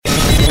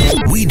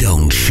We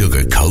don't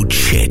sugarcoat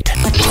shit.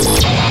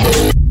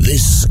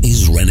 This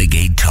is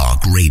Renegade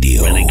Talk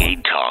Radio.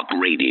 Renegade Talk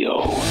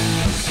Radio.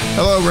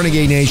 Hello,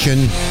 Renegade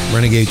Nation.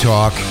 Renegade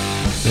Talk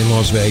in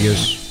Las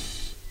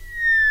Vegas.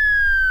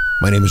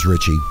 My name is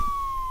Richie.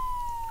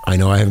 I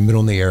know I haven't been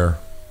on the air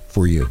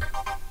for you.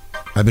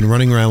 I've been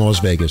running around Las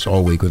Vegas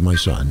all week with my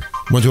son.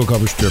 Went to a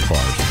couple of strip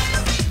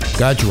bars.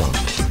 Got drunk.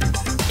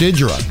 Did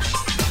drugs.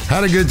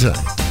 Had a good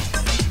time.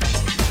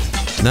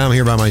 Now I'm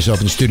here by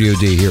myself in Studio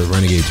D here at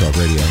Renegade Talk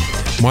Radio.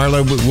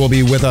 Marla will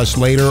be with us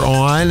later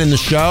on in the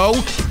show.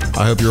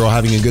 I hope you're all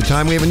having a good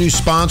time. We have a new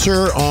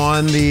sponsor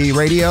on the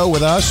radio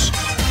with us,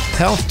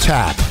 Health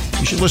Tap.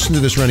 You should listen to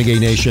this, Renegade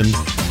Nation.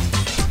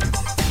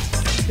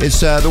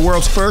 It's the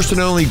world's first and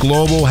only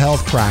global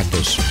health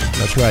practice.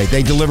 That's right.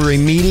 They deliver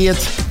immediate,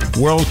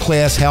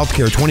 world-class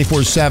healthcare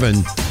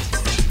 24/7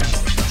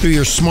 through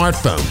your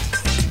smartphone.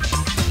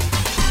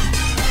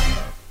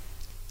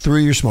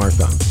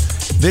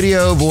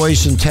 Video,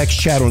 voice, and text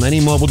chat on any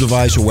mobile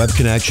device or web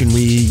connection.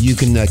 You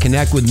can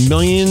connect with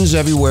millions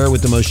everywhere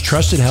with the most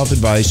trusted health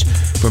advice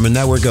from a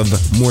network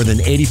of more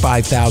than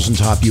 85,000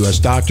 top U.S.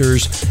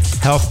 doctors.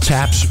 Health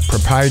Tap's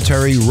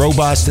proprietary,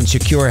 robust, and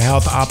secure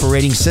health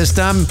operating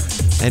system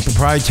and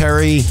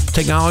proprietary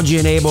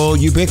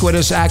technology-enabled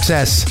ubiquitous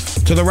access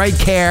to the right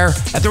care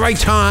at the right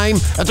time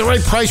at the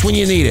right price when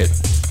you need it.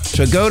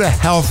 So go to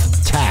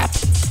Health Tap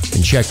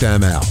and check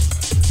them out.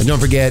 And don't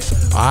forget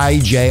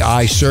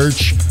IJI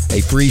Search,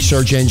 a free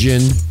search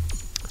engine.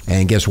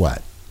 And guess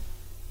what?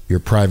 Your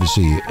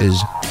privacy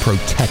is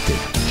protected.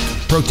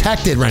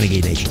 Protected,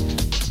 Renegade Nation.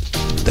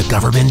 The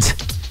government,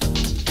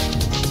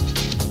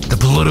 the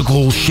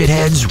political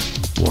shitheads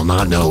will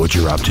not know what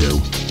you're up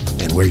to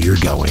and where you're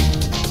going.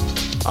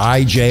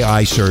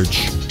 IJI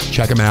Search.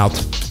 Check them out,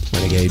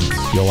 Renegade.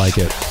 You'll like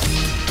it.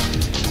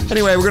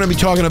 Anyway, we're going to be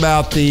talking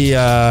about the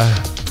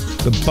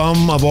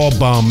bum of all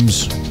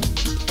bums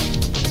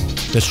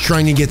that's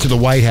trying to get to the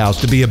White House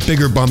to be a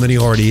bigger bum than he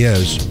already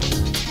is.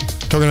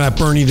 Talking about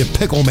Bernie the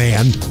Pickle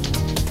Man,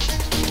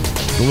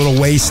 the little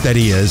waste that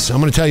he is. I'm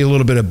going to tell you a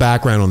little bit of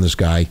background on this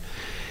guy.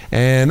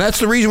 And that's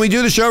the reason we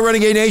do the show,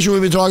 Renegade Nation.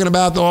 We've been talking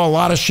about a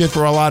lot of shit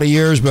for a lot of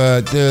years,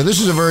 but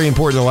this is a very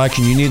important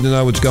election. You need to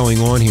know what's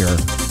going on here.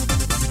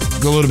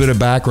 A little bit of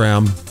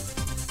background.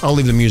 I'll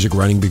leave the music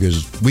running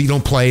because we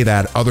don't play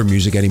that other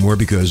music anymore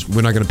because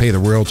we're not going to pay the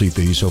royalty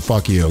fee, so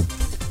fuck you.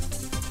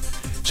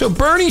 So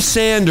Bernie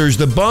Sanders,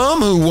 the bum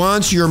who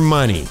wants your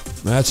money.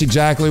 That's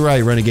exactly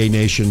right, Renegade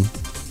Nation.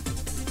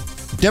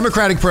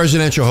 Democratic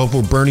presidential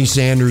hopeful Bernie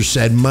Sanders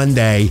said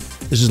Monday,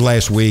 this is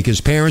last week,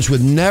 his parents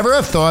would never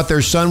have thought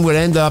their son would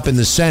end up in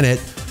the Senate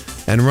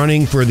and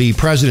running for the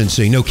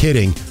presidency. No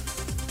kidding.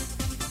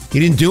 He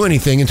didn't do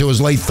anything until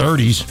his late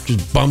 30s,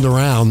 just bummed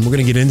around. We're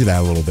going to get into that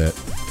a little bit.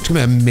 It's going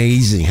to be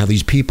amazing how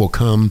these people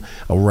come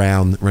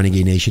around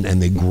Renegade Nation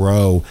and they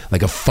grow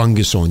like a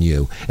fungus on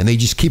you. And they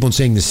just keep on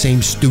saying the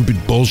same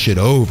stupid bullshit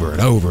over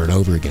and over and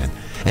over again.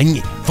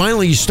 And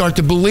finally you start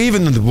to believe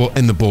in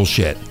the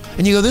bullshit.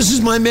 And you go, this is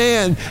my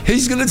man.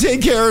 He's going to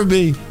take care of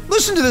me.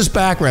 Listen to this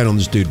background on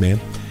this dude, man.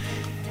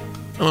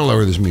 I'm going to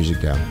lower this music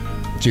down.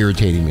 It's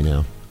irritating me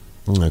now.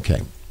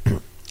 Okay.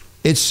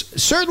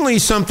 It's certainly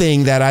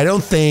something that I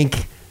don't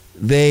think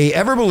they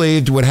ever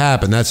believed would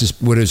happen. That's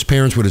what his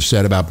parents would have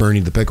said about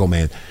Bernie the Pickle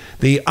Man.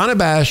 The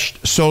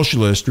unabashed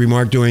socialist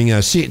remarked during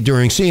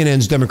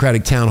CNN's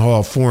Democratic Town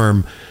Hall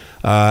Forum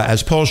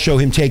as polls show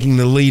him taking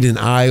the lead in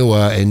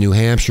Iowa and New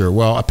Hampshire.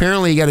 Well,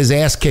 apparently he got his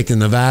ass kicked in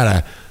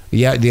Nevada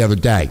the other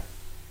day.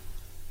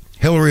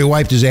 Hillary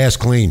wiped his ass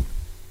clean.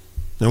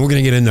 And we're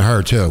going to get into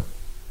her, too.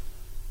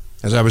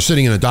 As I was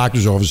sitting in a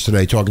doctor's office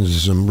today talking to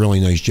some really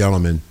nice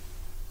gentlemen,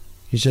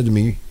 he said to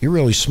me, "You're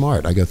really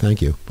smart." I go,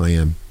 "Thank you. I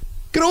am."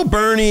 Good old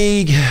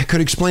Bernie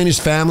could explain his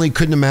family,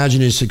 couldn't imagine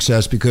his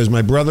success because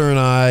my brother and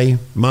I,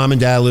 mom and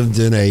dad, lived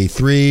in a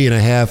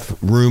 3.5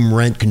 room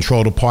rent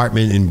controlled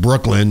apartment in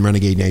Brooklyn,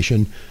 Renegade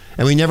Nation,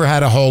 and we never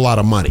had a whole lot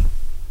of money.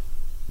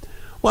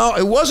 Well,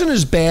 it wasn't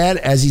as bad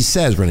as he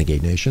says,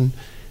 Renegade Nation.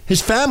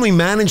 His family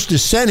managed to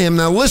send him,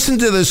 now listen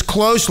to this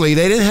closely,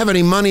 they didn't have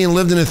any money and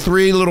lived in a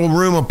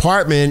 3-little-room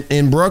apartment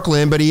in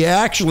Brooklyn, but he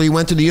actually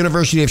went to the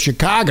University of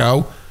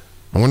Chicago.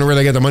 I wonder where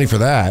they got the money for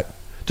that.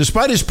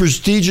 Despite his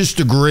prestigious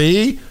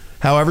degree,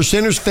 however,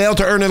 Sanders failed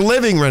to earn a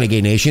living,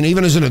 Renegade Nation,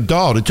 even as an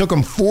adult. It took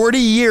him 40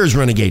 years,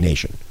 Renegade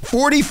Nation.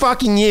 40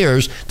 fucking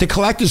years to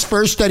collect his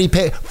first steady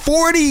pay.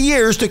 40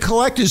 years to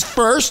collect his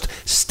first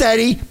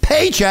steady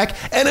paycheck,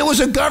 and it was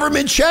a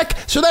government check,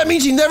 so that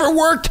means he never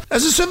worked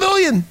as a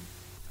civilian.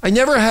 I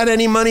never had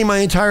any money my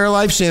entire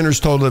life, Sanders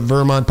told at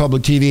Vermont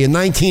Public TV in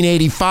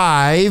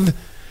 1985,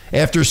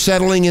 after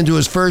settling into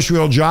his first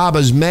real job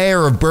as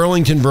mayor of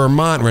Burlington,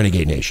 Vermont,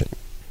 Renegade Nation.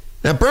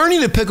 Now, Bernie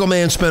the Pickle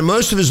Man spent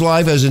most of his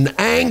life as an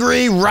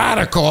angry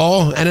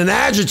radical and an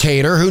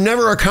agitator who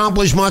never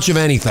accomplished much of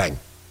anything.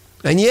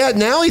 And yet,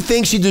 now he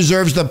thinks he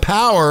deserves the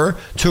power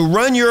to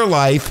run your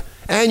life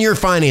and your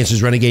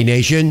finances, Renegade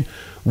Nation.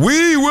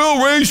 "We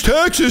will raise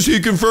taxes,"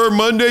 he confirmed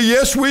Monday.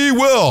 "Yes, we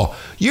will."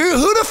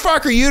 Who the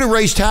fuck are you to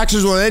raise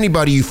taxes on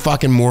anybody, you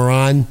fucking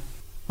moron?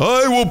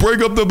 I will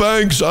break up the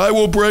banks. I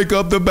will break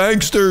up the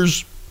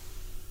banksters.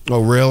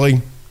 Oh,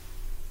 really?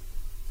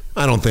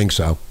 I don't think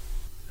so.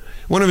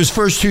 One of his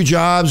first two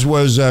jobs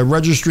was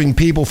registering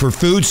people for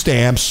food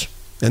stamps,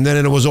 and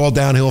then it was all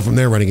downhill from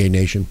there, Renegade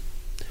Nation.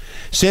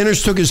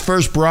 Sanders took his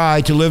first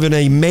bride to live in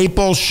a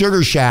maple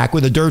sugar shack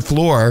with a dirt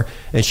floor,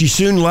 and she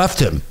soon left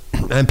him.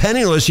 And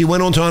penniless, he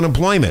went on to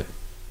unemployment.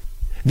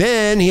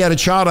 Then he had a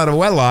child out of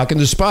wedlock, and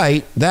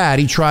despite that,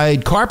 he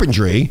tried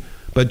carpentry,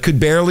 but could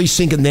barely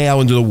sink a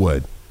nail into the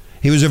wood.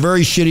 He was a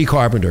very shitty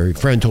carpenter, a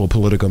friend told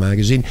Politico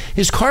magazine.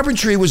 His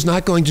carpentry was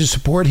not going to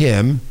support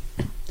him,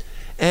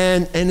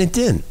 and it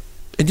didn't.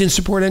 It didn't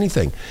support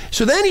anything.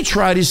 So then he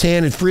tried his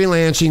hand at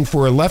freelancing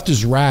for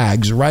leftist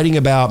rags, writing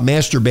about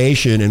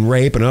masturbation and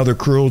rape and other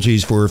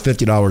cruelties for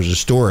 $50 a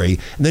story.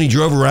 And then he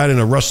drove around in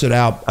a rusted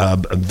out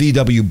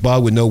VW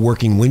Bug with no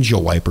working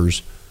windshield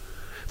wipers.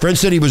 Friends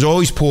said he was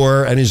always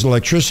poor and his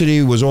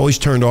electricity was always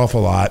turned off a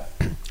lot.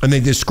 And they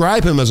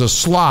describe him as a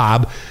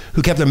slob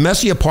who kept a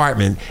messy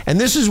apartment. And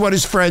this is what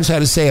his friends had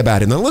to say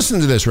about him. Now listen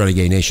to this,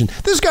 Renegade Nation.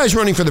 This guy's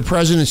running for the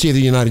presidency of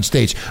the United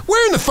States.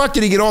 Where in the fuck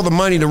did he get all the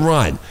money to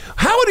run?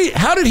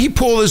 How did he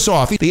pull this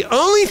off? The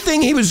only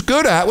thing he was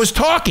good at was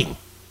talking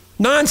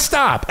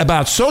nonstop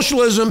about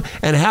socialism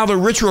and how the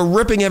rich were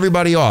ripping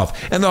everybody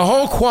off. And the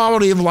whole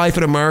quality of life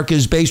in America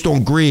is based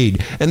on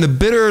greed. And the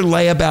bitter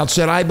layabout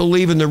said, I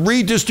believe in the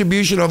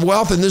redistribution of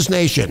wealth in this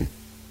nation.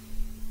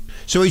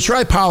 So he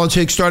tried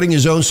politics, starting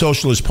his own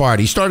socialist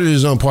party. He started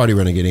his own party,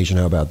 Renegade Nation.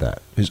 How about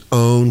that? His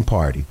own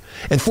party.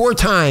 And 4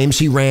 times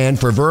he ran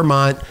for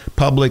Vermont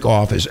public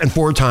office. And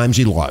 4 times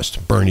he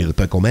lost. Bernie the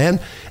Pickle Man.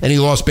 And he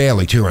lost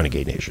badly too,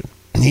 Renegade Nation.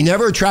 He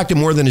never attracted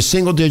more than a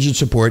single-digit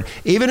support,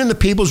 even in the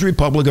People's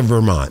Republic of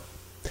Vermont.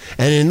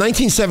 And in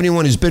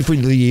 1971, his bid for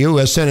the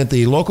U.S. Senate,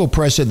 the local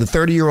press said the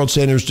 30-year-old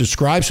Sanders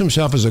describes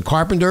himself as a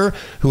carpenter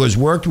who has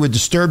worked with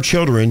disturbed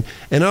children.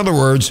 In other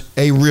words,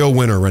 a real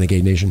winner,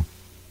 Renegade Nation.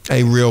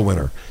 A real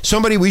winner.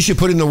 Somebody we should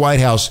put in the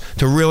White House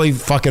to really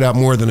fuck it up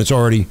more than it's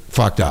already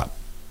fucked up.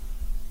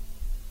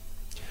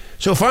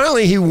 So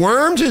finally, he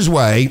wormed his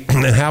way,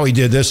 and how he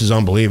did this is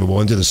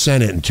unbelievable, into the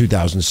Senate in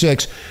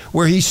 2006,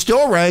 where he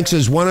still ranks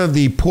as one of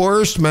the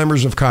poorest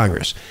members of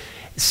Congress.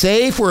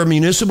 Save for a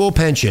municipal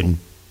pension,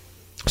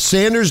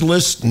 Sanders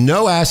lists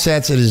no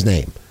assets in his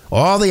name.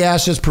 All the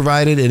assets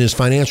provided in his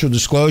financial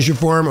disclosure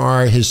form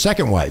are his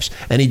second wife's.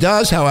 And he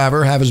does,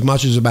 however, have as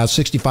much as about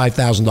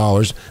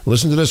 $65,000.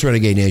 Listen to this,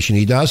 Renegade Nation.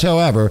 He does,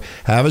 however,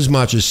 have as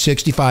much as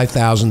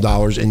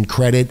 $65,000 in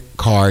credit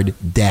card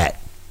debt.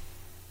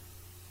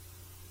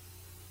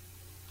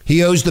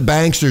 He owes the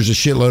banksters a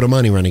shitload of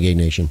money, Renegade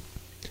Nation.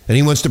 And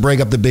he wants to break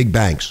up the big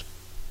banks.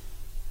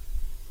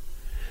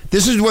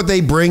 This is what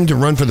they bring to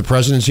run for the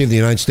presidency of the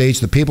United States.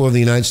 The people of the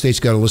United States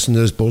got to listen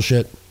to this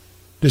bullshit,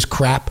 this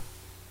crap.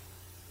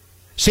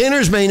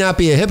 Sanders may not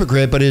be a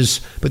hypocrite, but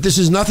this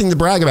is nothing to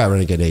brag about,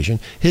 Renegade Nation.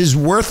 His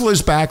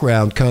worthless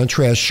background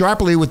contrasts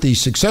sharply with the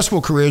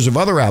successful careers of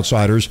other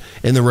outsiders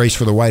in the race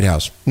for the White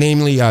House,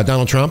 namely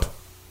Donald Trump,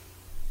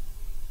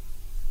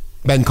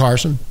 Ben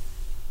Carson.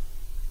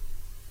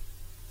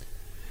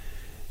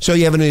 So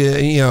you have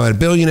a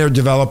billionaire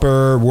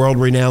developer,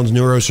 world-renowned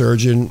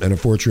neurosurgeon, and a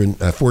Fortune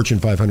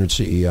 500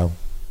 CEO.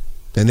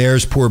 And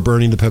there's poor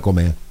Bernie the Pickle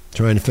Man,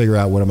 trying to figure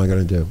out what am I going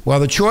to do. Well,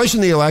 the choice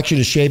in the election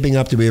is shaping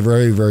up to be a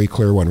very, very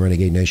clear one,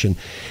 Renegade Nation.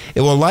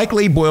 It will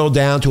likely boil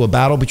down to a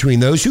battle between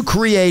those who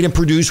create and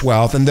produce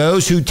wealth and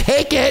those who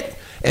take it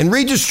and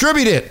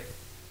redistribute it.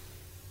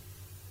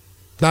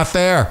 Not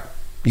fair.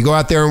 You go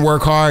out there and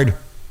work hard.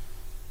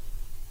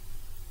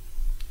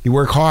 You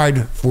work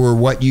hard for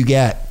what you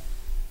get.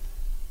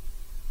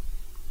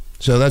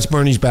 So that's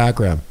Bernie's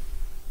background.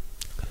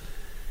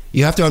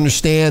 You have to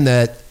understand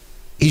that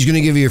he's going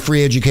to give you a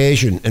free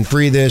education and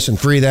free this and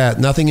free that.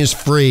 Nothing is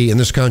free in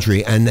this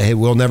country, and it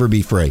will never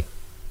be free.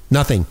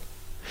 Nothing.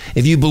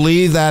 If you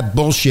believe that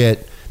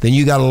bullshit, then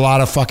you got a lot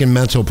of fucking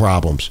mental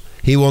problems.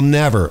 He will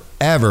never,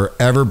 ever,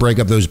 ever break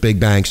up those big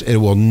banks. It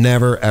will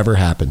never, ever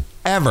happen.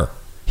 Ever.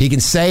 He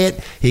can say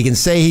it. He can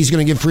say he's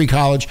going to give free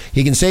college.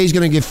 He can say he's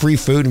going to give free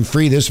food and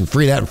free this and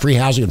free that and free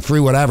housing and free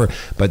whatever.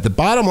 But the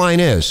bottom line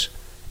is,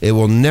 it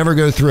will never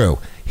go through.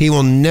 He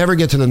will never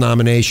get to the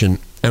nomination.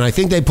 And I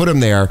think they put him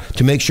there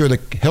to make sure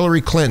that Hillary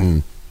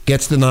Clinton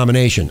gets the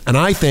nomination. And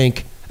I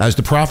think, as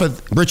the prophet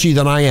Richie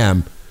that I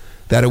am,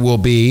 that it will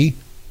be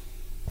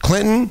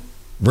Clinton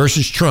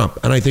versus Trump.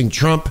 And I think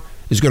Trump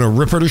is going to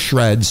rip her to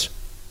shreds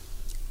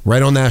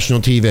right on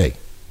national TV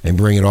and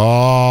bring it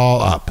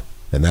all up.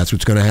 And that's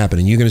what's going to happen.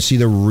 And you're going to see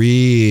the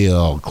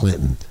real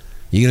Clinton.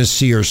 You're going to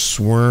see her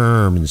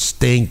squirm and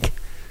stink,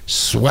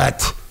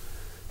 sweat.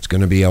 It's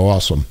going to be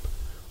awesome.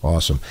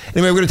 Awesome.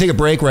 Anyway, we're going to take a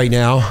break right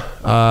now.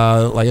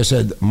 Like I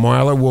said,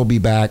 Marla will be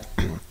back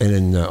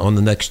and on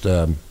the next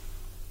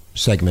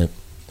segment.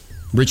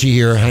 Richie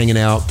here hanging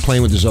out,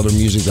 playing with this other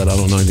music that I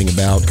don't know anything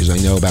about because I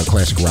know about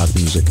classic rock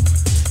music.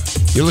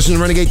 You're listening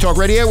to Renegade Talk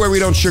Radio, where we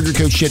don't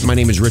sugarcoat shit. My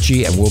name is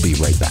Richie, and we'll be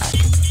right back.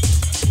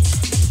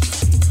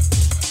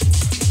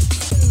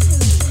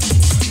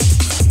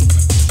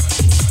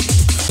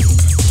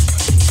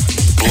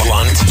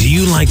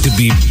 you like to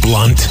be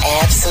blunt?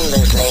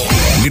 Absolutely.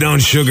 We don't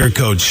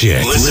sugarcoat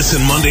shit.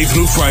 Listen Monday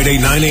through Friday,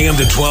 9 a.m.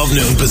 to 12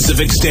 noon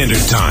Pacific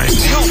Standard Time.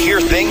 You'll hear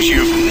things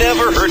you've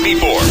never heard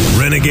before.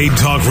 Renegade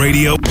Talk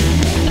Radio.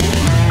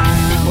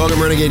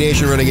 Welcome, Renegade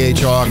Nation, Renegade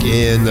Talk.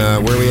 In where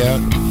are we at?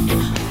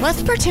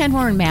 Let's pretend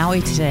we're in Maui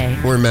today.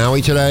 We're in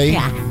Maui today?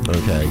 Yeah.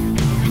 Okay.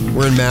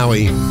 We're in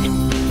Maui.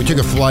 We took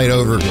a flight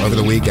over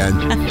the weekend.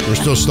 We're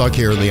still stuck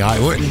here in the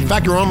island. In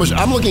fact,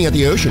 I'm looking at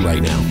the ocean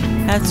right now.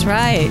 That's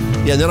right.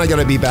 Yeah, and then I got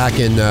to be back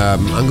in,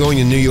 I'm going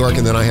to New York,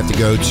 and then I have to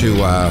go to,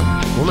 where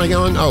am I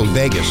going? Oh,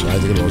 Vegas. I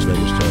have to go to Las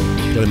Vegas,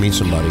 too. Got to meet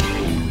somebody.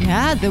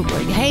 Yeah,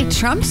 hey,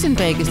 Trump's in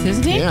Vegas,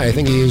 isn't he? Yeah, I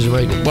think he is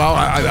right. Well,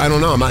 I don't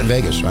know. I'm not in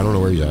Vegas. I don't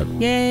know where he's at.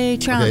 Yay,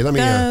 Trump. Okay,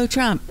 Go,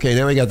 Trump. Okay,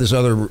 now we got this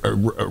other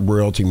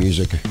royalty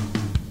music.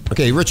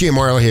 Okay, Richie and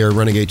Marla here,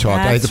 Renegade Talk.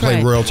 I had to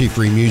play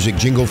royalty-free music,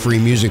 jingle-free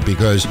music,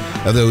 because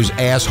of those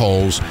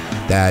assholes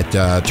that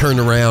turned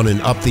around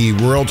and upped the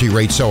royalty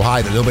rate so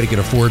high that nobody can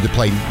afford to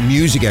play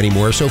music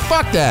anymore. So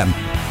fuck them.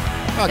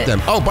 Fuck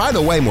them. Oh, by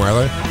the way,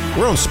 Marla,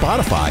 we're on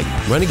Spotify.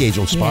 Renegade's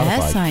on Spotify.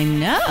 Yes, I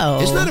know.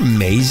 Isn't that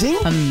amazing?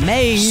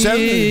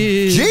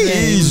 Amazing.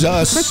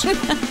 Jesus.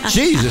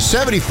 Jesus.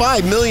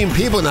 75 million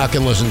people now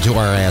can listen to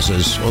our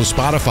asses on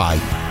Spotify.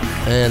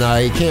 And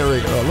I can't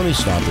let me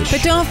stop this.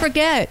 But don't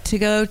forget to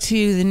go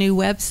to the new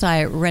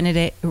website,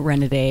 Renegade.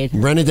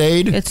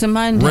 Renegade? It's a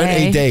Monday.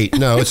 Renegade.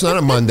 No, it's not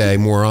a Monday,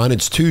 moron.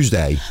 It's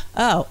Tuesday.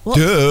 Oh, well,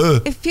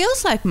 duh. It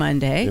feels like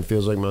Monday. It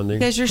feels like Monday.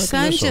 Because your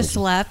son just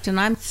left, and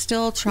I'm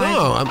still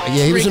trying to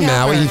he was in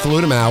Maui. He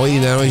flew to Maui.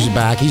 Now he's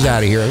back. He's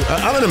out of here.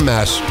 I'm in a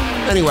mess.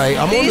 Anyway,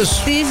 I'm on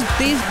this. These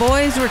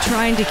boys were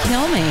trying to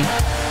kill me.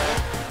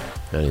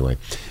 Anyway,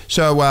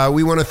 so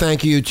we want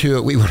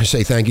to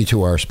say thank you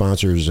to our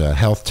sponsors,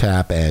 Health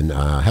Tap and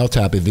Health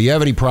Tap. If you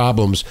have any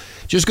problems,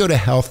 just go to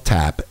Health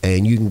Tap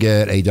and you can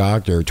get a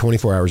doctor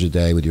 24 hours a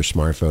day with your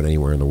smartphone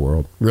anywhere in the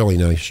world. Really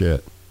nice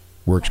shit.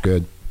 Works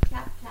good.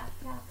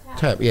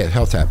 Tap, yeah,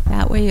 Health Tap.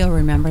 That way you'll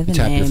remember the name.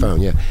 Tap your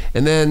phone, yeah.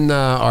 And then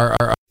our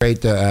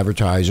great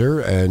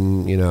advertiser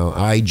and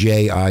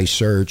IJI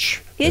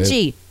Search.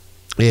 Itchy.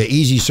 Yeah,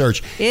 easy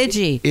search.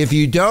 Itchy. If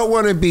you don't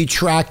want to be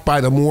tracked by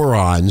the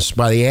morons,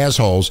 by the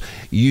assholes,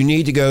 you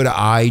need to go to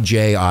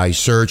IJI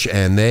Search,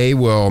 and they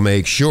will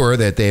make sure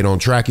that they don't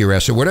track your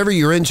ass. So whatever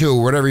you're into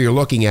or whatever you're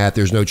looking at,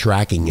 there's no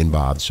tracking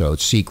involved. So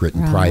it's secret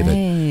and private.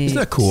 Isn't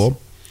that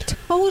cool?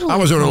 Totally. I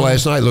was on it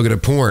last night looking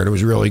at porn. It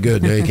was really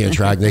good. They can't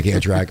track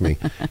me.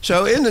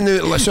 So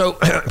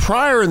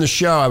prior in the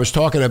show, I was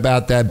talking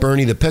about that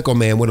Bernie the Pickle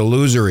Man, what a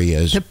loser he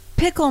is. The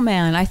Pickle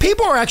Man.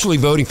 People are actually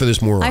voting for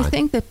this moron. I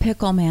think the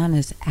Pickle Man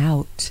is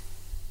out.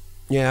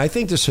 Yeah, I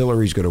think this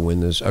Hillary's going to win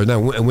this, or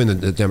not win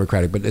the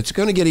Democratic, but it's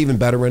going to get even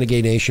better,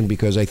 Renegade Nation,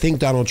 because I think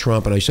Donald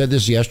Trump, and I said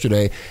this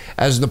yesterday,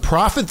 as the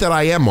prophet that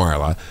I am,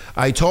 Marla,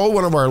 I told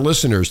one of our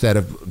listeners that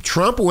if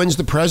Trump wins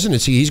the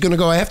presidency, he's going to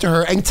go after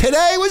her, and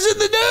today was in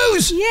the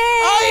news. Yay!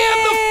 I am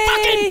the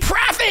fucking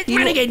prophet,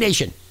 Renegade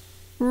Nation.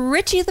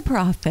 Richie the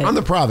Prophet. I'm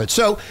the prophet.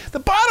 So the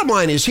bottom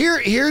line is I'm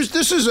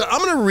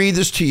going to read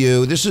this to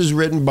you. This is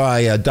written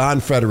by Don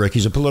Frederick.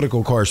 He's a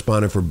political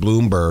correspondent for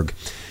Bloomberg.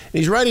 And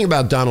he's writing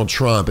about Donald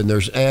Trump, and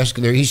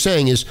he's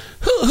saying is,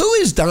 who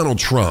is Donald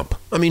Trump?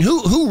 I mean,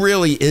 who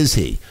really is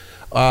he?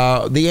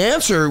 The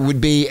answer would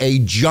be a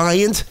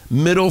giant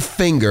middle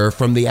finger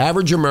from the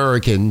average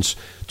Americans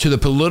to the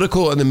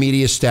political and the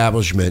media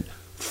establishment.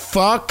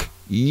 Fuck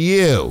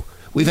you.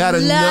 We've had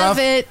enough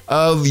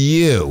of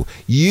you.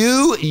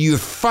 You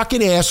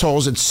fucking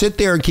assholes that sit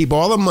there and keep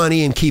all the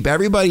money and keep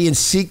everybody in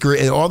secret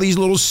and all these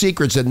little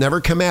secrets that never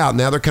come out.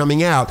 Now they're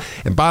coming out.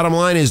 And bottom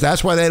line is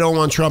that's why they don't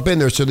want Trump in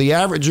there. So the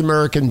average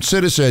American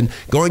citizen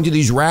going to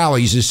these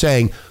rallies is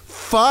saying,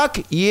 fuck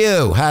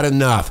you, had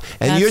enough.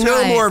 And you're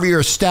no more of your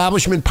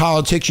establishment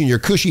politics and your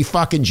cushy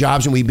fucking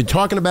jobs. And we've been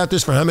talking about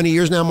this for how many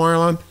years now,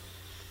 Marlon?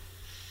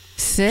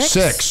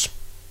 6.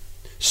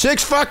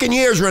 6 fucking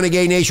years,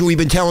 Renegade Nation, we've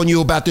been telling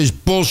you about this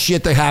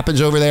bullshit that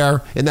happens over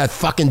there in that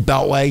fucking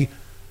beltway.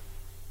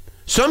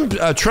 Some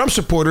Trump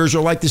supporters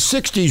are like the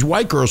 60s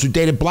white girls who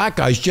dated black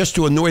guys just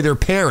to annoy their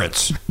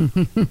parents.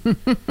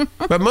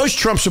 But most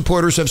Trump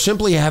supporters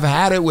have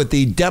had it with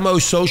the demo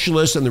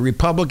socialists and the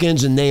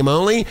Republicans in name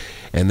only,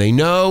 and they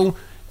know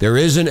there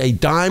isn't a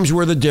dime's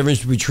worth of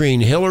difference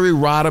between Hillary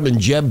Rodham and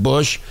Jeb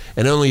Bush,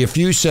 and only a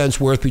few cents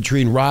worth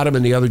between Rodham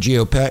and the other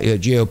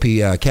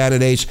GOP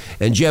candidates.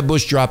 And Jeb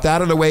Bush dropped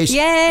out of the race.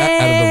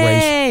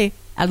 Yay!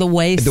 Out of the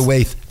race.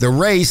 The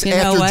race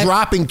after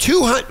dropping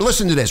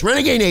listen to this,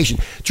 Renegade Nation,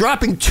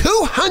 dropping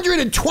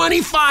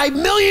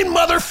 $225 million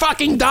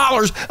motherfucking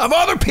dollars of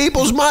other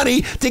people's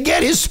money to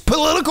get his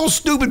political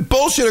stupid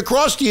bullshit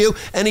across to you,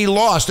 and he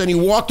lost and he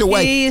walked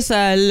away. He's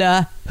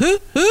a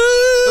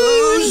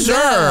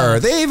loser.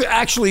 They've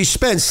actually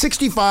spent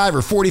 $65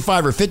 or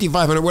 $45 or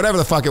 $5,500, whatever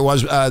the fuck it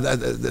was.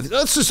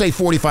 Let's just say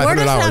 $4,500. Where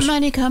does that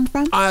money come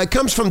from? It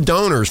comes from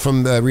donors,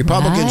 from the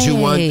Republicans who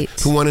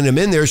wanted him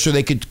in there so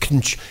they could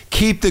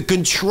keep the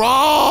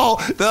control,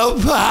 the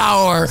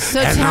power,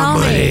 and the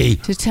money.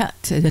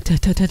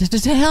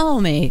 Tell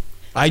me.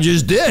 I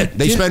just did.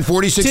 They spent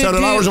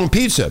 $4,600 on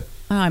pizza.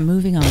 I'm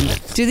moving on.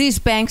 Do these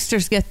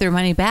banksters get their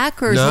money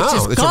back, or is No, it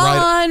just it's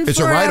gone it's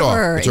a write-off.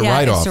 forever? It's a Yeah,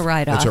 write-off. It's a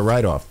write-off. It's a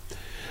write-off.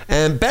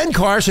 And Ben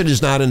Carson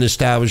is not an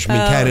establishment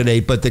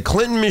candidate, but the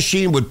Clinton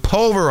machine would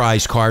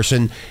pulverize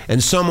Carson,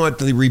 and somewhat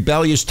the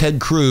rebellious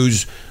Ted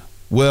Cruz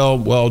will,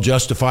 well,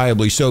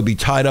 justifiably so, be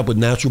tied up with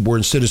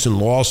natural-born citizen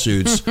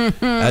lawsuits,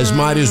 as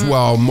might as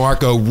well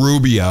Marco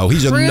Rubio.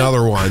 He's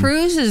another one.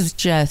 Cruz is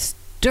just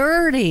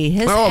dirty.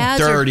 His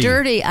ads are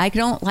dirty. I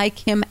don't like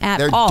him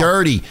at all. They're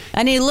dirty.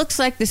 And he looks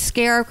like the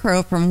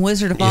Scarecrow from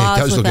Wizard of Yeah,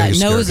 he Oz does with look like that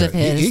a nose of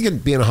scarecrow. his. He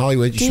could be in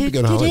Hollywood. You should be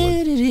going to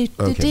Hollywood.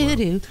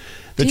 Okay, well.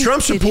 The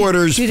Trump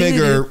supporters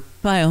figure...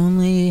 If I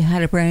only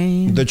had a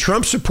brain. The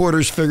Trump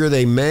supporters figure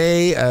they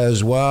may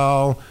as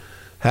well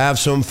have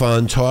some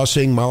fun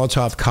tossing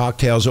Molotov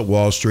cocktails at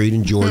Wall Street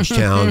in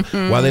Georgetown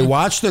while they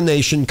watch the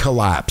nation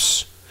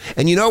collapse.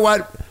 And you know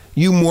what,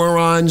 you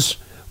morons?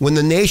 When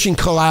the nation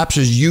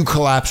collapses, you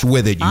collapse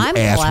with it, you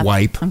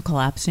asswipe. I'm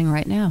collapsing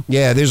right now.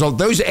 Yeah, there's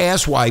those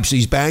asswipes,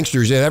 these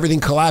banksters, that everything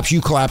collapses, you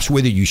collapse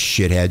with it, you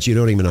shitheads. You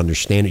don't even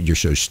understand it. You're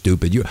so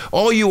stupid.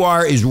 All you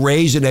are is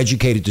raised and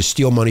educated to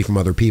steal money from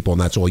other people, and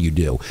that's all you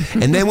do.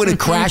 And then when it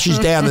crashes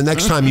down the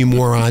next time, you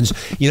morons,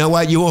 you know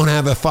what? You won't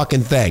have a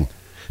fucking thing.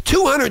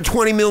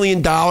 $220 million,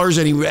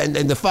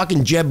 and the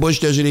fucking Jeb Bush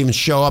doesn't even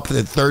show up for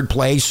the third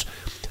place.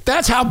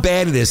 That's how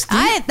bad it is.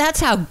 That's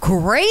how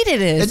great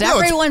it is.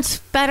 Everyone's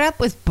fed up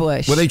with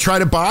Bush. Well, they try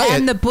to buy it.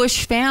 And the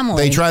Bush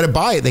family. They try to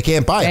buy it. They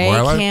can't buy it,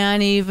 Marla. They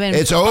can't even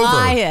it's buy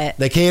over. it.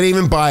 They can't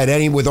even buy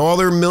it. With all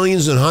their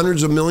millions and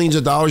hundreds of millions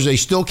of dollars, they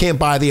still can't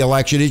buy the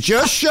election. It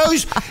just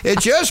shows. It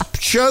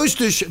just shows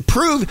to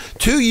prove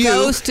to you.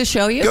 Goes to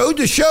show you. Go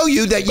to show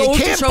you that you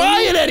can't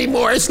buy it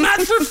anymore. It's not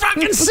for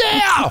fucking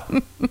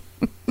sale.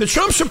 The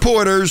Trump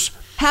supporters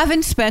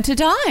haven't spent a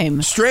dime.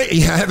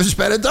 Haven't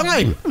spent a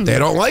dime. They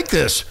don't like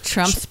this.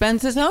 Trump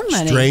spends his own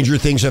money. Stranger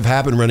things have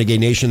happened, Renegade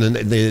Nation.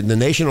 The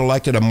nation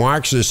elected a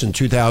Marxist in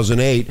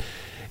 2008,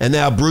 and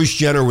now Bruce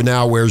Jenner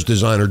now wears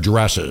designer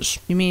dresses.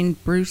 You mean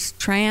Bruce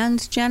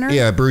Transgender?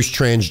 Yeah, Bruce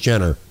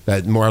Transgender.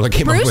 That Marla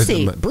came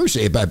Brucey. up with.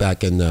 Brucey,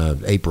 back in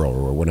April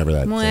or whenever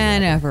that.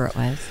 Whenever it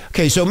was.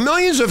 Okay, so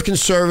millions of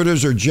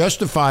conservatives are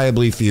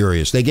justifiably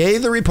furious. They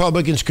gave the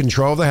Republicans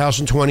control of the House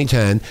in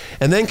 2010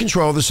 and then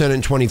control of the Senate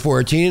in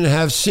 2014 and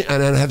have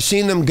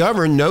seen them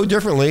govern no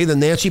differently than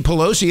Nancy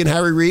Pelosi and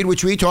Harry Reid,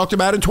 which we talked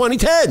about in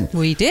 2010.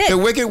 We did. The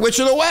Wicked Witch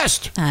of the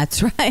West.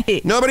 That's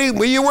right.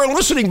 You weren't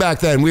listening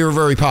back then. We were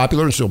very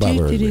popular and still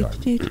popular as we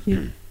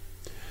are.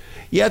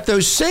 Yet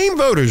those same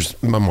voters,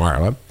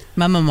 Marla,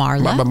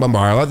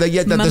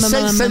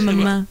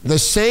 the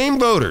same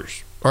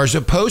voters are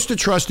supposed to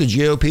trust the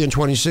GOP in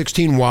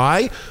 2016.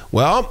 Why?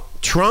 Well,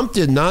 Trump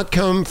did not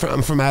come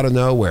from out of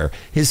nowhere.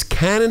 His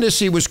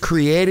candidacy was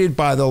created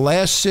by the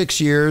last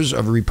 6 years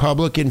of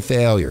Republican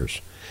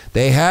failures.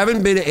 They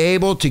haven't been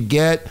able to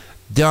get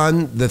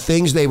done the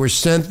things they were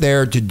sent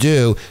there to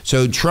do.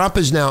 So Trump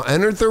has now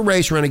entered the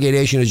race, Renegade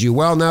Nation, as you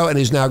well know, and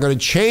is now going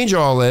to change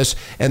all this,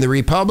 and the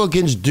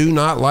Republicans do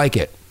not like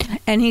it.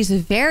 And he's a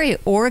very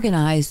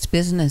organized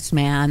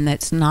businessman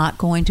that's not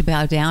going to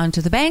bow down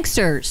to the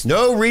banksters.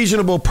 No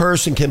reasonable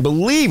person can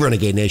believe,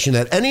 Renegade Nation,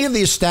 that any of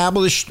the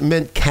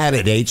establishment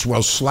candidates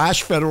will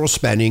slash federal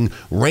spending,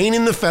 rein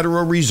in the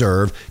Federal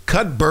Reserve,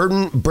 cut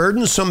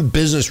burdensome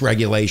business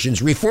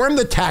regulations, reform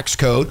the tax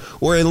code,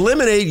 or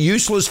eliminate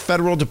useless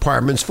federal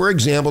departments, for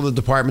example, the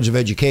Departments of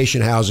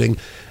Education, Housing,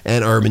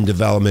 and Urban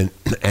Development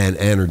and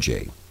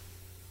Energy.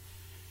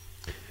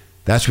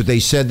 That's what they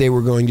said they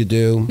were going to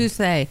do. Who's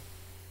they?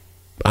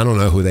 I don't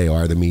know who they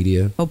are, the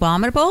media.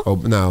 Abominable? Oh,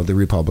 no, the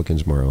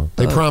Republicans, Marla.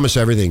 They promise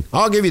everything.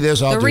 I'll give you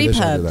this, I'll do this,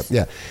 I'll do that.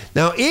 Yeah.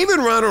 Now, even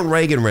Ronald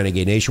Reagan,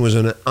 Renegade Nation, was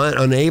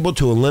unable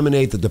to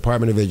eliminate the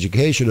Department of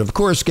Education. Of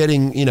course,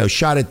 getting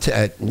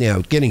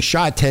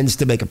shot tends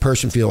to make a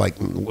person feel like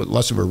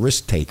less of a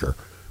risk taker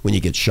when you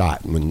get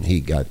shot. When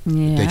they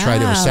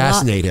tried to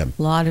assassinate him.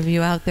 A lot of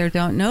you out there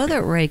don't know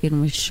that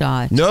Reagan was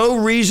shot. No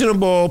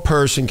reasonable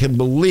person can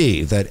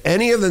believe that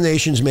any of the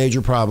nation's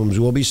major problems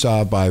will be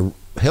solved by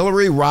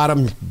Hillary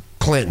Rodham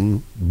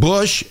Clinton,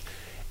 Bush,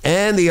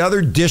 and the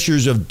other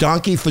dishers of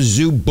donkey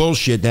fazoo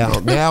bullshit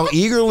now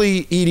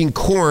eagerly eating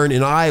corn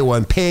in Iowa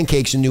and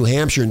pancakes in New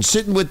Hampshire and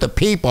sitting with the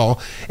people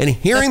and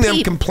hearing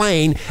them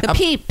complain. The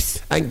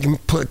peeps. And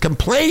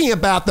complaining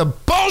about the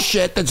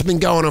bullshit that's been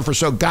going on for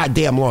so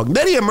goddamn long.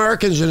 Many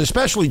Americans, and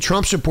especially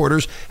Trump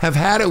supporters, have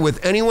had it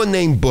with anyone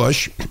named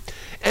Bush,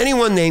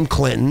 anyone named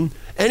Clinton,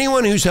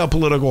 anyone who's held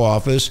political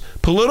office,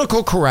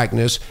 political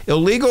correctness,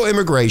 illegal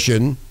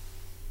immigration.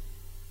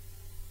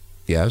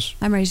 Yes.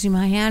 I'm raising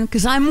my hand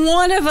because I'm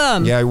one of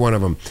them. Yeah, one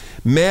of them.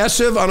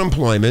 Massive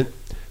unemployment,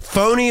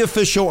 phony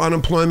official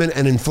unemployment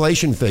and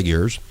inflation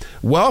figures,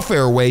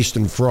 welfare waste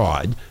and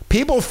fraud,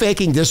 people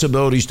faking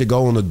disabilities to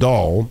go on the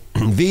dole,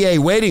 VA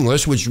waiting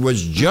list, which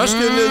was just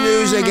in the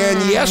news again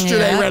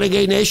yesterday,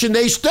 Renegade Nation.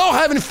 They still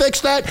haven't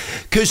fixed that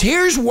because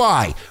here's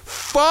why.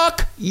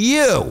 Fuck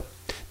you.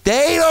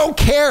 They don't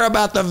care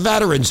about the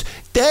veterans.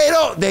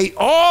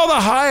 All the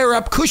higher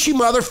up cushy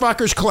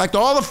motherfuckers collect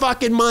all the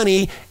fucking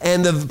money,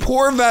 and the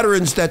poor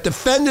veterans that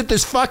defended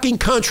this fucking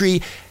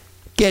country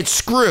get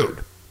screwed.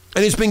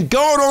 And it's been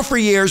going on for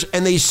years,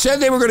 and they said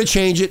they were going to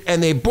change it,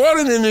 and they brought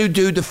in a new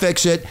dude to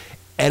fix it,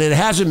 and it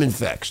hasn't been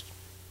fixed.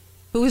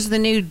 Who was the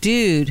new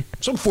dude?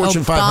 Some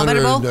Fortune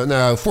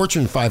 500,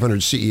 Fortune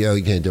 500 CEO.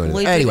 He can't do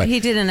anything. Anyway, he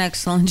did an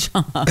excellent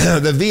job.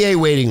 The VA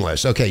waiting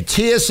list. Okay,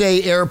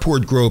 TSA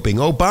airport groping,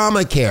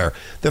 Obamacare,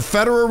 the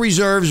Federal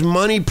Reserve's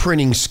money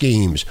printing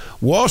schemes,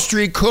 Wall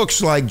Street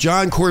cooks like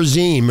John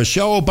Corzine,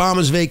 Michelle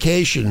Obama's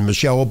vacation,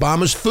 Michelle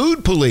Obama's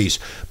food police,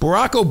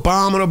 Barack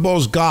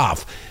Obama's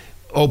golf,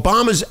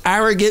 Obama's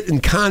arrogant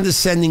and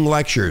condescending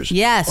lectures.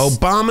 Yes.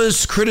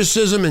 Obama's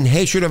criticism and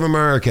hatred of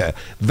America.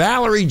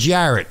 Valerie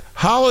Jarrett.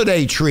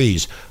 Holiday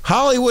trees.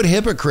 Hollywood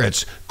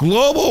hypocrites.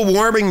 Global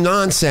warming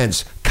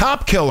nonsense.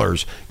 Cop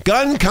killers.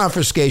 Gun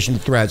confiscation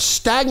threats.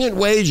 Stagnant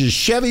wages.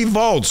 Chevy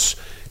Volts.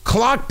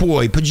 Clock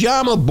boy,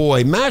 pajama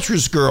boy,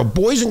 mattress girl,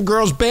 boys and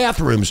girls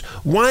bathrooms,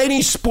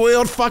 whiny,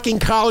 spoiled fucking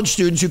college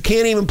students who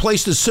can't even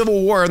place the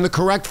Civil War in the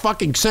correct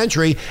fucking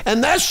century.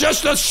 And that's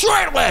just a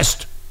short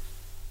list.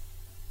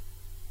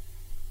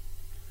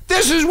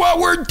 This is what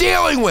we're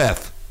dealing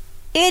with.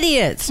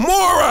 Idiots.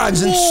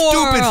 Morons and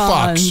stupid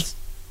fucks.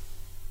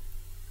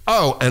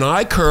 Oh, and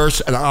I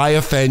curse and I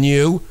offend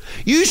you.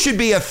 You should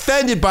be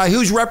offended by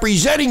who's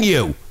representing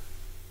you.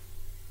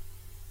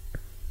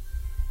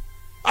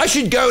 I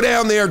should go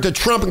down there to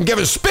Trump and give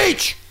a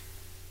speech.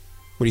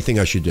 What do you think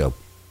I should do?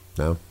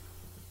 No?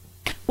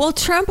 Well,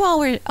 Trump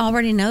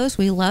already knows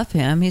we love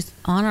him. He's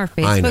on our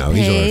Facebook I know,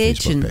 he's on our page.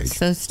 Facebook And page.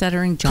 so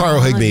Stuttering John.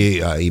 Carl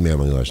Higbee emailed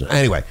me last night.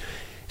 Anyway,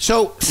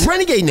 so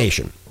Renegade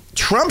Nation.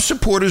 Trump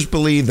supporters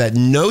believe that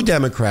no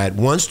Democrat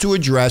wants to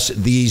address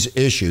these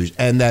issues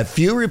and that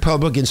few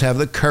Republicans have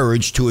the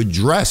courage to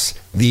address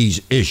these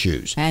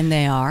issues. And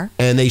they are.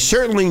 And they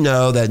certainly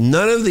know that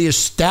none of the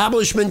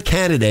establishment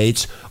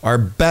candidates are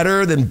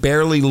better than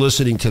barely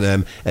listening to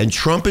them. And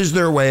Trump is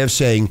their way of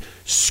saying,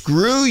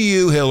 screw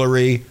you,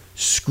 Hillary,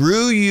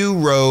 screw you,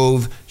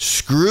 Rove,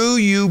 screw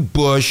you,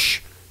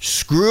 Bush,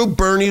 screw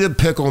Bernie the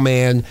Pickle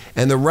Man,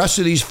 and the rest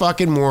of these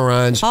fucking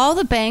morons. All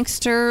the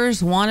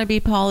banksters,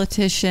 wannabe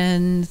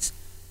politicians,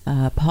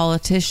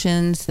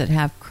 politicians that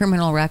have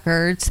criminal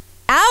records.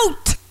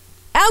 Out!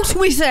 Out,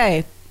 we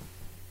say!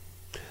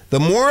 The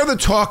more the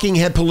talking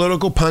head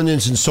political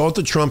pundits insult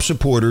the Trump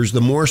supporters, the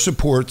more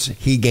supports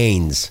he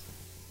gains.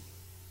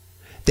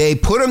 They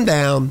put him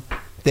down.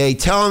 They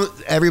tell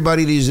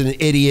everybody he's an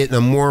idiot and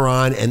a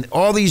moron, and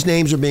all these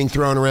names are being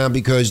thrown around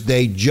because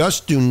they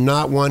just do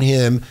not want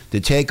him to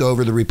take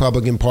over the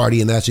Republican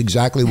Party, and that's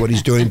exactly what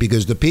he's doing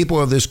because the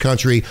people of this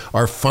country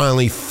are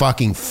finally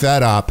fucking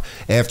fed up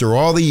after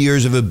all the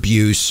years of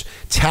abuse,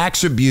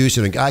 tax abuse,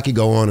 and I could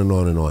go on and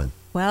on and on.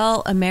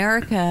 Well,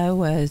 America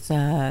was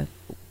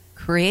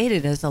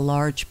created as a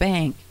large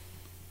bank,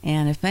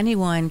 and if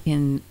anyone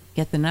can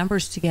get the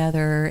numbers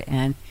together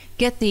and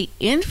get the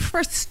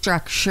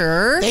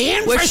infrastructure,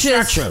 which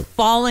is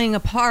falling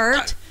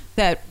apart,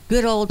 that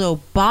good old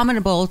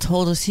Abominable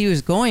told us he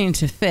was going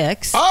to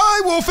fix.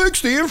 I will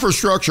fix the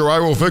infrastructure. I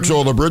will fix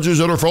all the bridges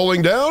that are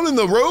falling down and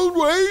the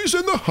roadways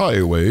and the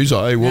highways.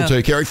 I will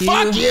take care of.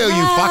 Fuck you, you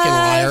fucking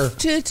liar.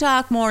 To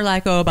talk more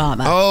like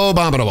Obama.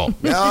 Abominable.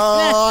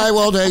 I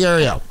will take care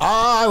of you.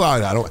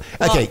 I don't.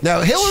 Okay,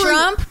 now Hillary.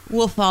 Trump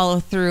will follow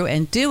through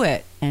and do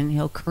it, and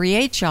he'll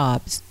create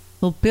jobs.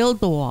 He'll build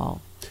the wall.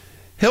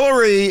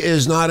 Hillary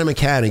is not a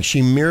mechanic.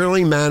 She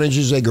merely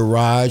manages a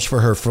garage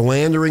for her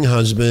philandering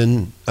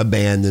husband,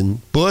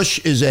 abandoned.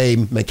 Bush is a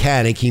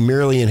mechanic. He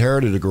merely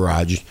inherited a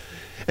garage.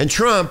 And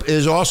Trump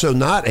is also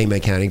not a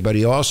mechanic, but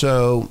he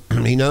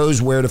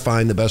knows where to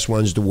find the best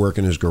ones to work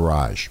in his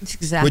garage. That's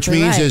exactly Which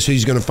means right. is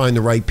he's going to find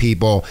the right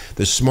people,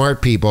 the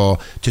smart people,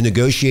 to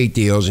negotiate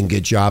deals and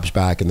get jobs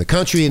back in the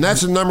country. And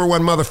that's the number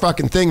one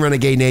motherfucking thing,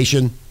 Renegade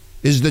Nation,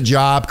 is the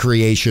job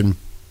creation.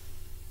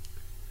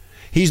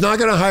 He's not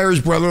going to hire his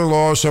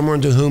brother-in-law or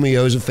someone to whom he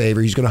owes a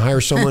favor. He's going to hire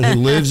someone who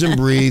lives and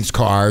breathes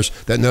cars,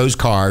 that knows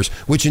cars,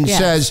 which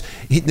says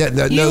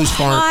that knows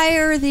farm. You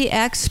hire the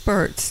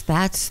experts.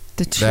 That's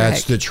the trick.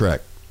 That's the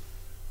trick.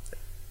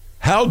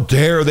 How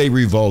dare they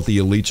revolt? The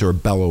elites are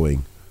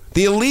bellowing.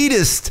 The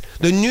elitists,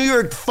 the New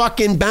York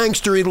fucking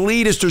bankster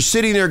elitists are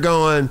sitting there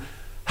going,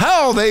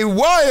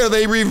 why are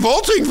they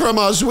revolting from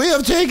us? We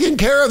have taken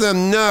care of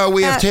them. No,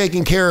 we have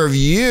taken care of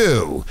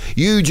you.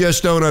 You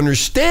just don't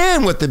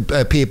understand what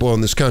the people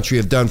in this country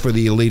have done for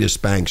the elitist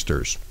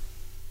banksters.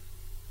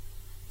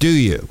 Do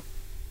you?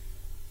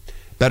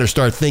 Better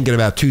start thinking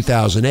about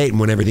 2008 and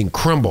when everything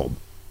crumbled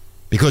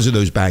because of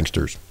those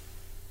banksters.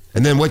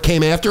 And then what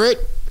came after it?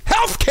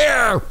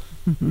 Healthcare.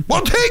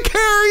 We'll take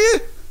care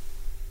of you.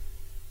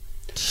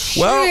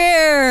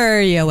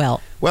 Sure you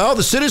will. Well,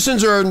 the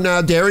citizens are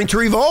now daring to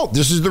revolt.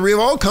 This is the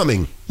revolt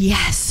coming.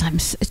 Yes,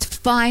 it's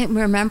fine.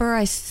 Remember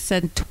I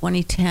said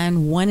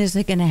 2010, when is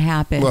it going to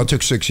happen? Well, it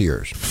took 6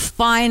 years.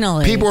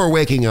 Finally. People are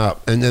waking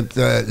up, and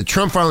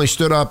Trump finally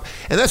stood up.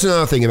 And that's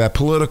another thing about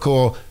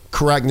political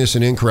correctness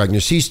and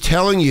incorrectness. He's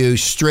telling you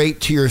straight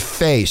to your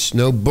face,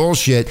 no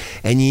bullshit,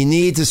 and you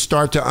need to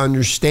start to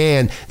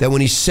understand that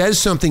when he says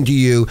something to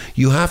you,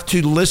 you have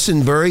to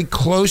listen very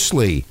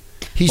closely.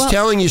 He's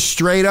telling you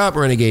straight up,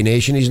 Renegade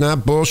Nation. He's not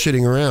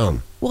bullshitting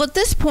around. Well, at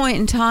this point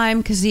in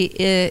time, because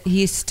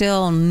he's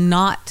still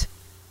not,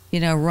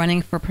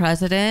 running for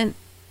president,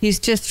 he's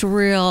just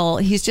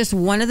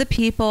one of the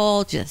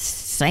people just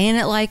saying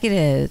it like it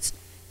is.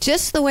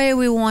 Just the way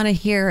we want to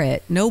hear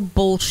it. No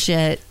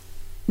bullshit.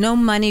 No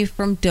money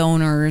from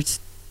donors.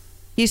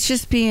 He's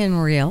just being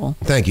real.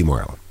 Thank you,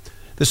 Marla.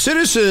 The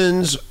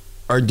citizens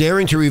are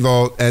daring to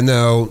revolt, and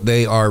no,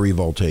 they are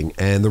revolting.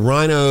 And the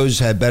rhinos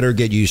had better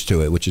get used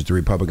to it, which is the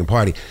Republican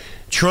Party.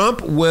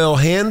 Trump will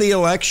hand the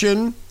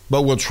election,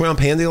 but will Trump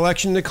hand the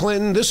election to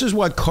Clinton? This is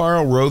what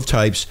Karl Rove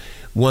types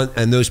want,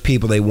 and those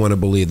people, they want to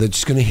believe. They're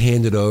just going to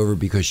hand it over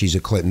because she's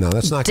a Clinton. No,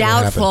 that's not going to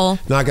happen. Doubtful.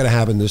 Not going to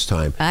happen this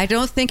time. I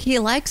don't think he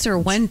likes her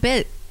one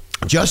bit.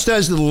 Just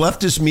as the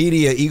leftist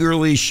media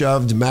eagerly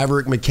shoved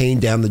Maverick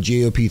McCain down the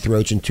GOP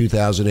throats in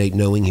 2008,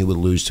 knowing he would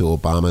lose to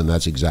Obama, and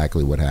that's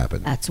exactly what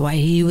happened. That's why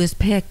he was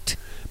picked.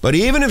 But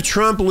even if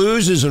Trump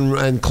loses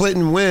and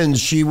Clinton wins,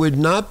 she would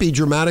not be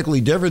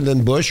dramatically different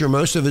than Bush or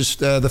most of his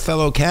the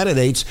fellow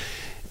candidates.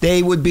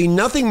 They would be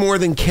nothing more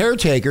than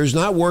caretakers,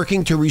 not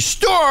working to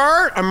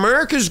restore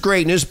America's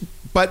greatness,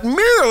 but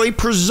merely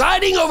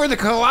presiding over the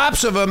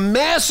collapse of a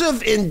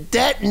massive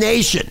in-debt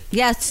nation.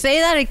 Yes, say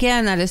that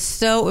again. That is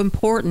so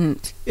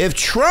important. If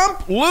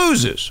Trump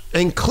loses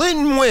and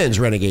Clinton wins,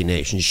 Renegade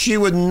Nation, she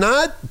would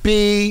not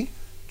be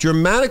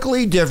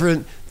dramatically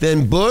different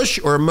than Bush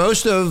or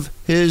most of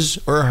his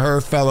or her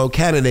fellow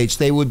candidates.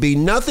 They would be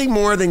nothing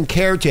more than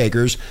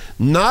caretakers,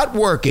 not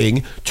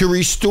working to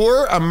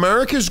restore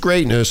America's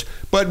greatness,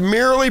 but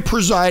merely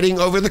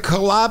presiding over the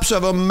collapse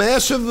of a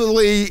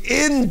massively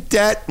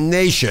in-debt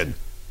nation.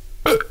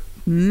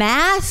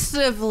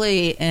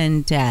 Massively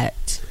in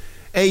debt.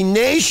 A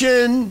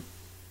nation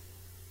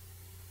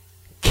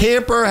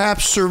can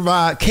perhaps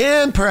survive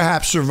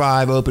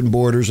open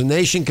borders. A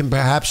nation can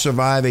perhaps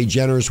survive a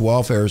generous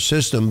welfare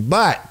system,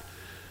 but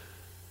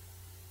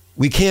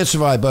we can't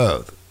survive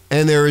both.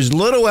 And there is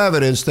little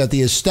evidence that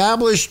the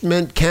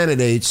establishment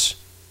candidates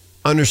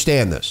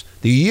understand this.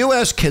 The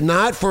U.S.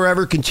 cannot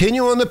forever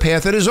continue on the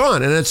path it is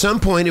on, and at some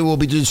point it will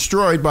be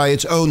destroyed by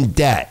its own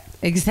debt.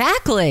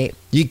 Exactly.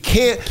 You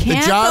can't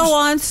go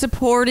on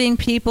supporting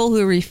people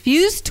who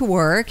refuse to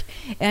work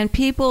and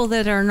people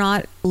that are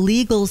not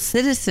legal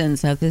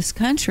citizens of this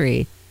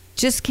country.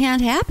 Just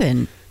can't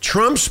happen.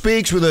 Trump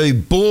speaks with a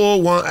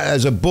bull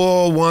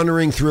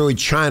wandering through a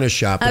china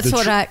shop. That's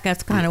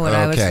kind of what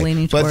I was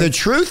leaning towards. But the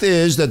truth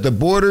is that the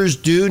borders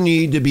do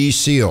need to be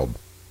sealed.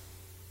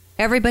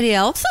 Everybody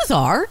else's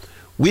are.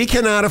 We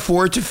cannot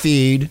afford to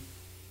feed.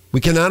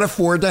 We cannot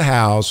afford to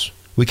house.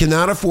 We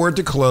cannot afford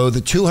to clothe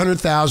the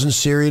 200,000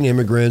 Syrian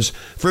immigrants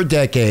for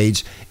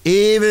decades,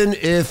 even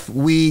if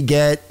we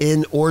get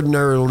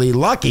inordinately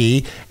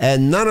lucky,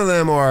 and none of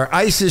them are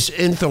ISIS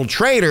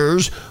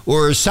infiltrators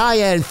or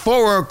Syed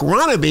Farouk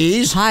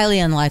wannabes. Highly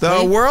unlikely.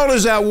 The world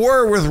is at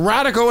war with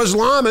radical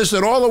Islamists,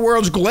 and all the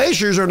world's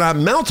glaciers are not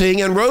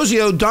melting, and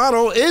Rosie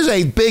O'Donnell is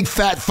a big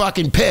fat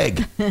fucking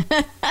pig.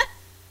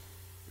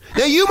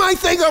 Now, you might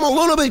think I'm a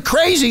little bit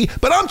crazy,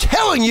 but I'm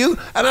telling you,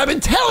 and I've been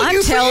telling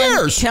you for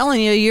years. I'm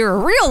telling you, you're a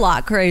real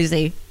lot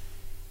crazy.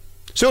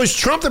 So is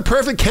Trump the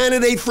perfect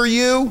candidate for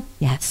you?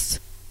 Yes.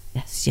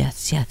 Yes,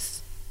 yes,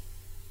 yes.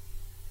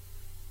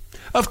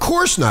 Of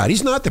course not.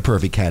 He's not the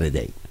perfect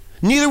candidate.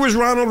 Neither was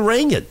Ronald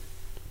Reagan.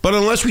 But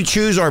unless we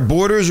choose our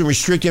borders and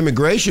restrict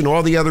immigration,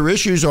 all the other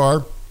issues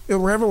are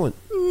irrelevant.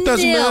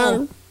 Doesn't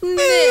matter.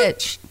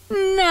 Mitch,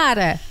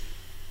 nada.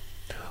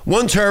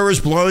 One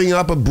terrorist blowing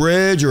up a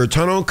bridge or a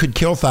tunnel could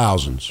kill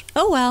thousands.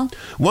 Oh, well.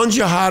 One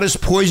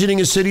jihadist poisoning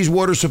a city's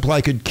water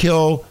supply could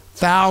kill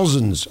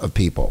thousands of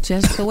people.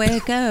 Just the way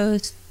it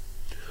goes.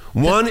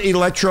 One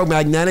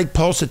electromagnetic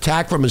pulse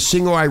attack from a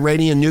single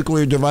Iranian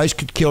nuclear device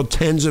could kill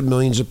tens of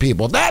millions of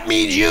people. That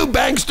means you,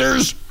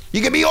 banksters.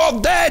 You could be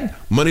all dead.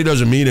 Money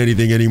doesn't mean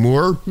anything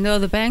anymore. No,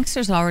 the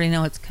banksters already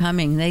know it's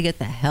coming. They get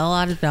the hell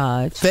out of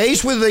Dodge.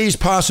 Faced with these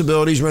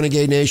possibilities,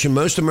 Renegade Nation,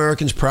 most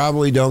Americans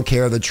probably don't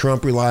care that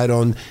Trump relied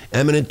on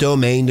eminent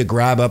domain to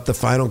grab up the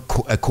final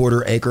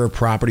quarter acre of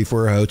property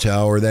for a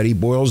hotel, or that he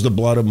boils the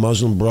blood of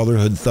Muslim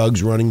Brotherhood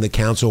thugs running the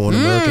Council on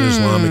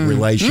American-Islamic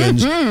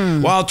Relations,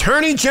 while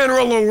Attorney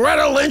General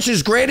Loretta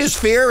Lynch's greatest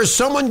fear is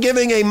someone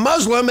giving a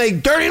Muslim a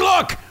dirty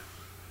look.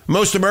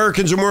 Most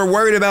Americans are more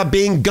worried about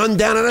being gunned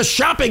down in a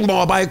shopping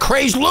mall by a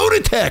crazed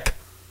lunatic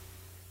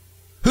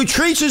who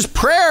treats his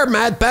prayer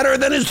mat better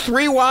than his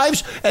 3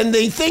 wives, and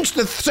he thinks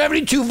the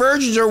 72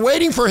 virgins are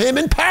waiting for him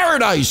in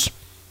paradise.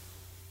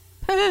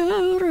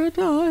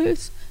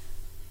 Paradise.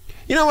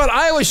 You know what?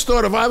 I always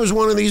thought if I was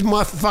one of these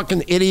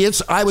fucking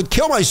idiots, I would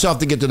kill myself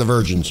to get to the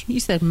virgins.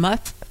 You said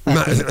muff?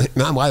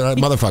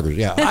 Motherfuckers,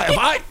 yeah.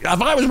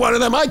 If I was one of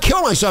them, I'd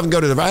kill myself and go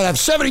to the... I'd have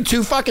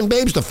 72 fucking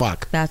babes to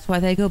fuck. That's why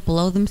they go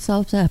blow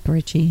themselves up,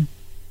 Richie.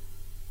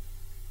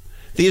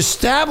 The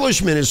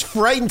establishment is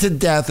frightened to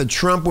death that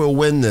Trump will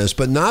win this,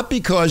 but not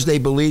because they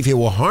believe he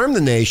will harm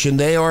the nation.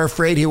 They are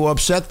afraid he will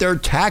upset their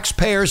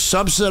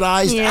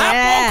taxpayer-subsidized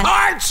apple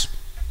carts.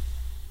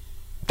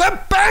 The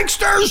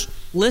banksters!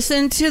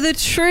 Listen to the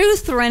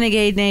truth,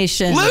 Renegade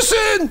Nation.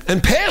 Listen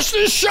and pass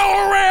this show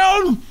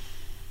around.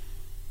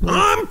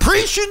 I'm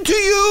preaching to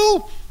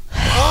you.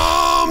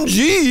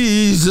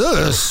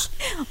 Jesus.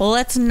 Well,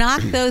 let's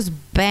knock those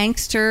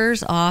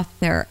banksters off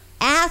their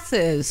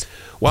asses.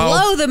 Well,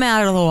 blow them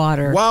out of the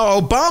water. While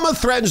Obama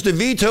threatens to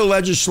veto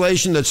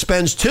legislation that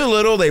spends too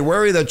little, they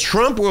worry that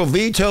Trump will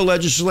veto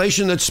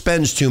legislation that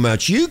spends too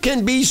much. You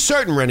can be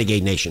certain,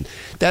 Renegade Nation,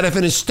 that if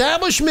an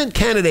establishment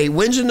candidate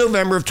wins in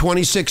November of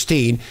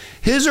 2016,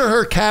 his or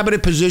her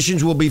cabinet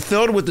positions will be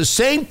filled with the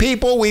same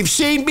people we've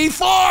seen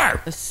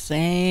before. The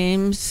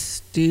same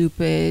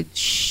stupid,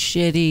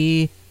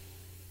 shitty,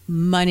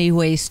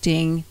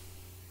 money-wasting,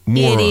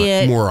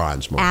 idiot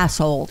morons.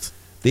 assholes.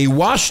 The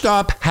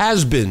washed-up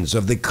has-beens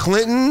of the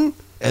Clinton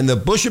and the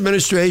Bush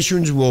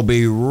administrations will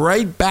be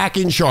right back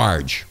in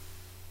charge.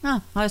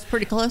 Oh, I was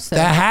pretty close there.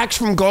 The hacks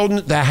from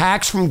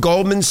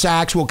Goldman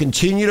Sachs will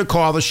continue to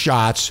call the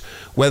shots,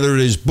 whether it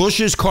is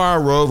Bush's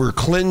Karl Rove or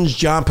Clinton's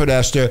John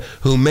Podesta,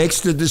 who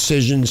makes the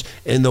decisions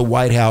in the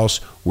White House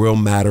will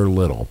matter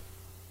little.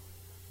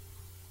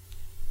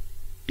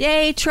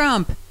 Yay,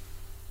 Trump.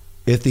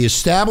 If the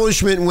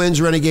establishment wins,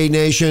 Renegade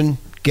Nation,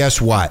 guess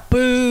what?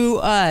 Boo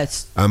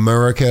us.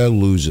 America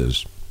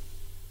loses.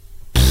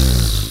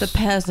 The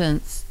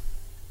peasants.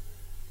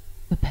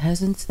 The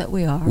peasants that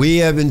we are. We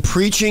have been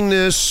preaching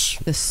this.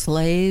 The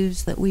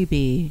slaves that we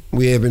be.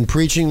 We have been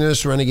preaching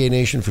this, Renegade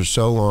Nation, for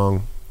so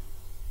long.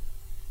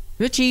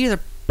 Richie, the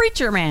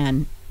preacher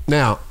man.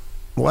 Now,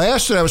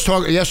 yesterday I was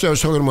talking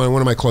to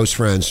one of my close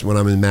friends when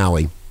I'm in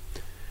Maui.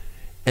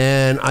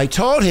 And I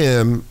told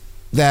him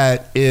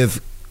that if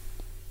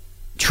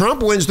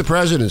Trump wins the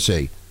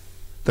presidency,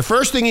 the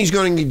first thing he's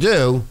going to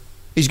do,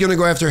 he's going to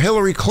go after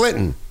Hillary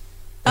Clinton.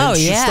 And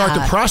start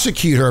to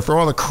prosecute her for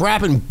all the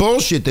crap and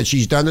bullshit that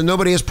she's done that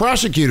nobody has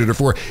prosecuted her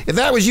for. If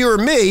that was you or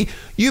me,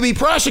 you'd be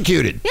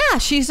prosecuted. Yeah,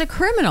 she's a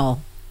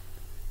criminal.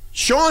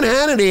 Sean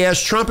Hannity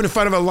asked Trump in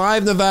front of a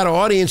live Nevada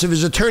audience if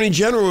his attorney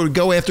general would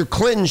go after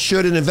Clinton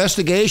should an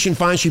investigation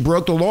find she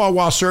broke the law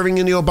while serving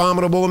in the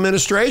abominable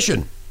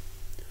administration.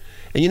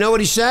 And you know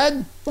what he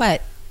said?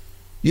 What?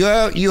 You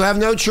have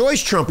no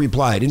choice, Trump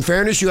replied. In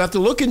fairness, you have to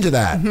look into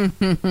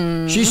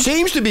that. She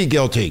seems to be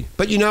guilty.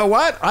 But you know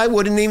what? I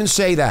wouldn't even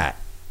say that.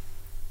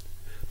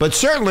 But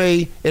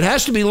certainly, it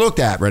has to be looked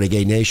at,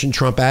 Renegade Nation,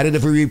 Trump added.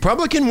 If a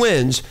Republican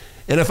wins,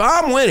 and if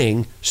I'm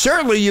winning,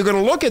 certainly you're going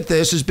to look at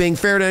this as being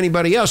fair to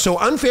anybody else. So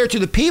unfair to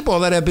the people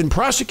that have been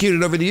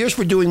prosecuted over the years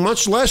for doing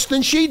much less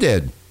than she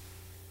did.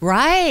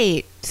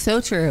 Right.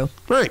 So true.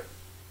 Right.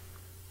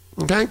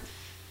 Okay?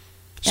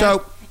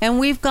 So... And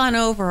we've gone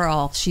over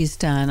all she's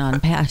done on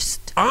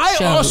past I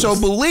shows. also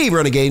believe,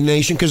 Renegade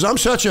Nation, because I'm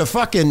such a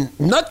fucking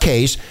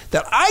nutcase,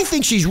 that I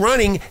think she's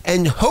running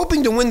and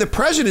hoping to win the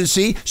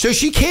presidency so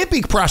she can't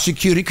be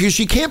prosecuted because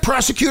she can't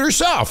prosecute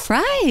herself.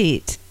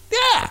 Right.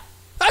 Yeah.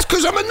 That's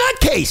because I'm a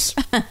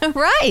nutcase.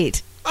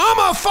 Right.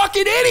 I'm a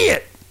fucking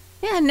idiot.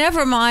 Yeah,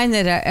 never mind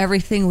that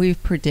everything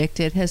we've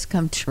predicted has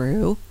come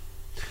true.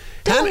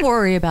 Don't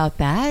worry about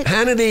that.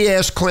 Hannity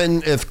asked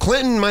Clinton if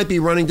Clinton might be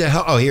running to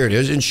help. Oh, here it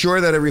is. Ensure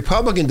that a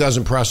Republican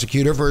doesn't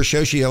prosecute her for a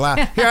show she allowed.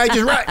 Here,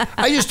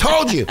 I just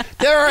told you.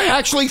 They're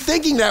actually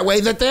thinking that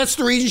way, that's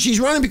the reason she's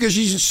running, because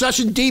she's in such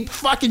a deep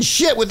fucking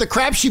shit with the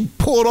crap she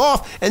pulled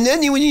off. And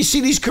then when you see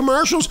these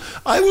commercials,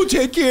 I will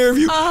take care of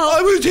you.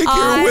 I will take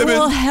care of women. I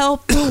will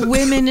help the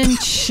women and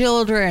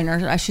children.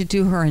 Or I should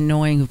do her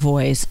annoying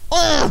voice.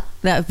 Ugh,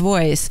 that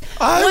voice.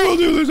 I will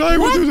do this. I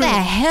will do What the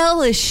that.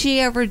 hell has she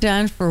ever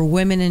done for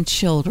women and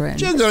children?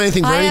 She hasn't done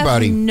anything for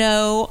anybody. I have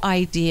no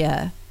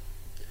idea.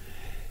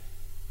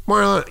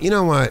 Marla, you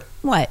know what?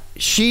 What?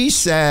 She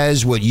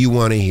says what you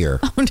want to hear.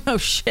 Oh, no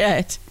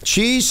shit.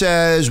 She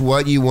says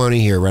what you want to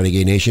hear,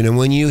 Renegade Nation. And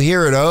when you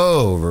hear it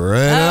over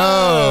and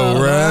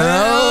over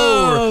and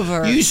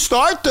over, you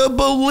start to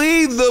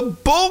believe the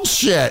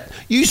bullshit.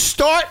 You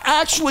start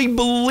actually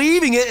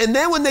believing it. And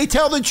then when they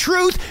tell the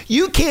truth,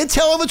 you can't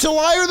tell if it's a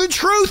lie or the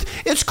truth.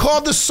 It's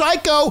called the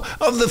psycho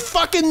of the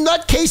fucking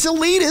nutcase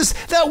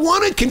elitists that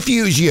want to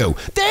confuse you.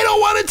 They don't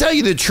want to tell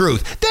you the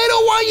truth. They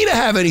don't want you to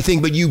have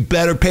anything, but you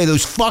better pay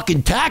those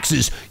fucking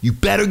taxes. You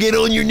better get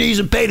on your knees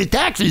and pay the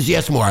taxes.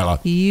 Yes, Marla.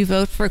 You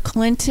vote for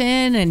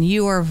Clinton and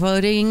you are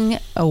voting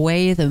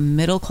away the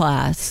middle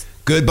class.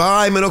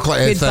 Goodbye, middle class.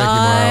 Thank you,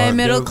 Goodbye, Marla.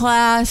 middle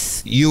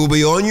class. You will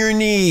be on your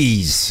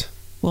knees,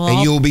 Well,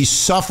 and you will be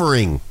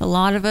suffering. a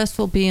lot of us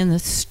will be in the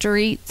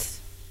streets.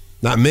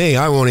 Not me.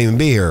 I won't even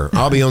be here.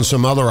 I'll be on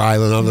some other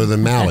island other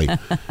than Maui. And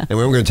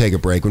we're going to take a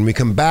break. When we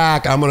come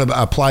back, I'm going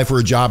to apply for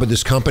a job at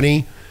this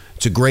company.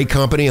 It's a great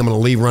company. I'm going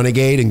to leave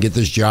Renegade and get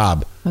this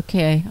job.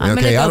 Okay. I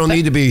don't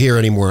need to be here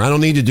anymore. I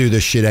don't need to do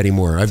this shit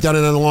anymore. I've done it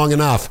long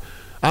enough.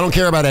 I don't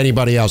care about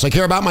anybody else. I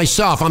care about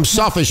myself. I'm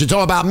selfish. It's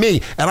all about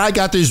me. And I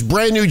got this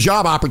brand new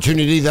job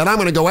opportunity that I'm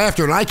going to go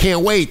after, and I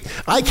can't wait.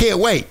 I can't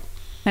wait.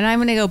 And I'm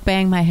going to go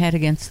bang my head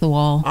against the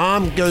wall.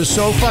 I'm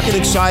so fucking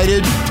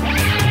excited.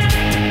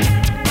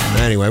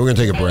 Anyway, we're going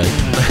to take a break.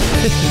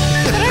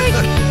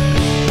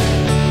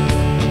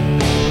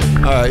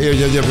 All right,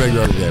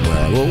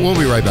 we'll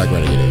be right back,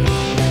 Renegade.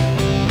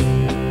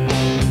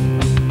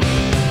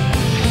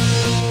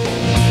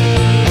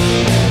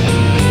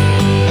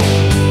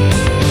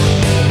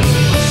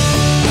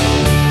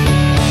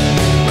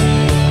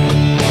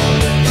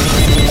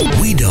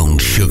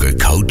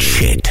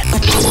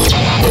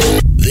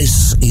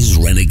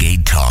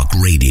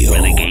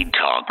 Renegade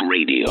Talk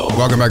Radio.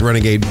 Welcome back,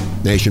 Renegade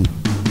Nation.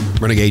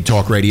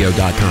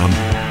 RenegadeTalkRadio.com.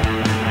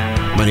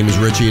 My name is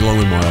Richie, along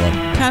with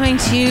Marla. Coming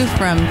to you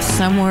from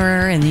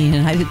somewhere in the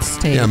United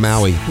States. Yeah,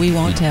 Maui. We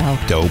won't tell.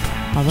 Dope.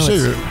 Although So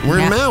it's we're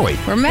in Maui.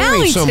 We're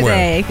Maui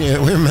somewhere. today.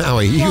 Yeah, we're in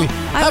Maui. You Well,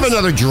 have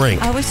another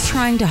drink. I was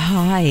trying to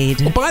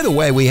hide. Well, by the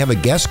way, we have a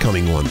guest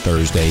coming on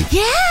Thursday.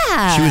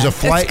 Yeah. She was a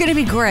flight- It's going to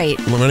be great.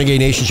 Renegade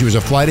Nation, she was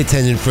a flight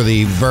attendant for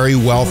the very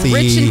wealthy...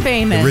 Rich and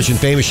famous. the Rich and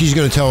famous. She's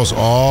going to tell us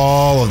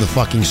all of the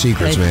fucking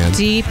secrets, The man.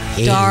 deep,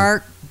 Hey.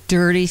 dark,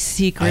 dirty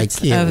secrets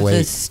I can't of wait.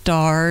 the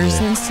stars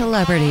and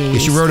celebrities. Yeah,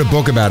 she wrote a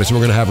book about it, so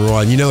we're going to have her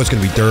on. You know it's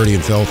going to be dirty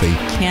and filthy.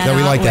 Now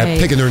we like that, wait.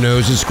 picking their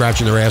noses,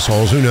 scratching their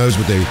assholes. Who knows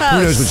what who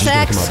knows what she's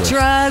going to come up sex, with.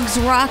 drugs,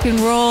 rock and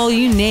roll,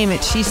 you name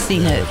it, she's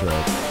seen it. That's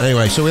right.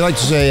 Anyway, so we like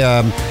to say,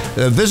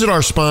 visit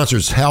our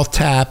sponsors, Health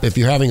Tap. If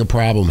you're having a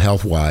problem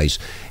health-wise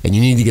and you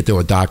need to get to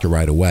a doctor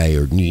right away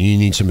or you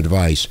need some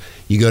advice,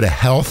 you go to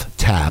Health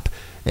Tap,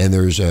 and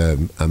there's a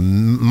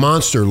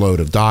monster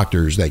load of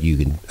doctors that you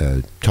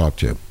can talk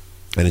to.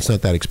 And it's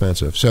not that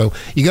expensive. So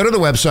you go to the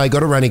website, go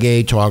to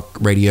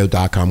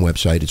RenegadeTalkRadio.com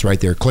website. It's right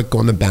there. Click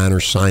on the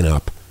banner, sign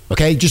up.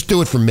 Okay? Just do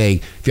it for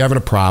me if you're having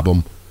a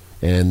problem.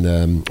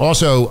 And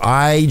also,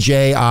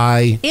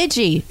 IJI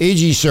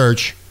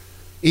search.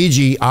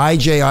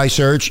 IJI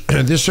search.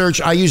 This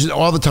search, I use it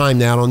all the time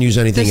now. I don't use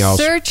anything The else.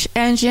 search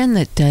engine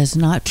that does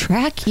not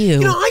track you. You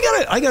know,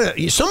 I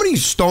gotta. Somebody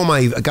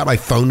got my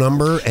phone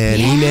number and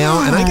Yeah. email,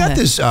 and I got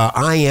this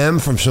IM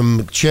from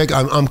some chick.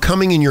 I'm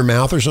coming in your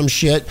mouth or some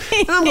shit,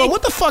 and I'm going,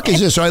 what the fuck is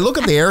this? So I look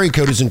up the area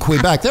code. It's in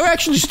Quebec. They're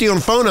actually stealing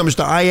phone numbers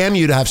to IM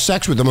you to have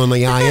sex with them on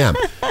the IM.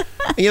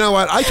 You know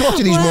what? I talk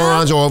to these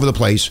morons all over the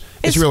place.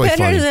 It's really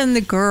better funny. than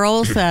the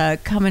girls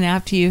coming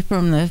after you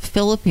from the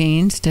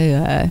Philippines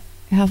to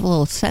have a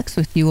little sex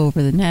with you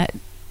over the net.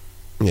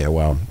 Yeah,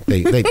 well,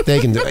 they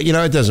can do, you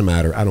know, it doesn't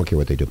matter. I don't care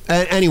what they do.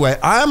 Anyway,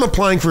 I'm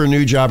applying for a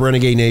new job,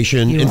 Renegade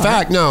Nation. You In are?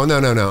 fact, no,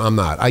 I'm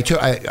not.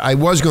 I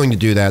was going to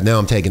do that. Now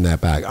I'm taking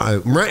that back.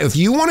 If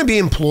you want to be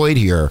employed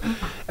here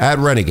at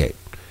Renegade,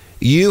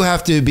 you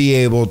have to be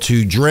able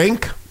to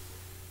drink,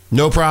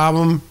 no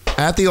problem,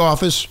 at the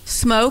office,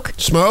 Smoke.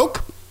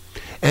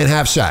 and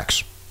have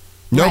sex.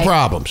 No Right.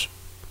 problems.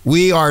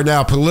 We are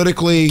now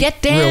politically Get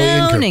really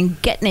down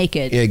and get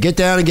naked. yeah, get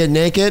down and get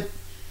naked.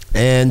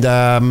 And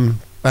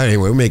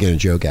anyway, we're making a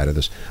joke out of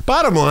this.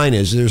 Bottom line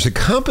is there's a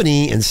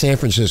company in San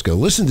Francisco.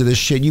 Listen to this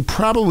shit. You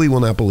probably will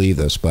not believe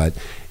this, but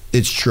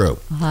it's true.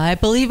 I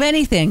believe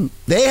anything.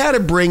 They had to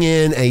bring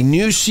in a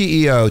new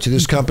CEO to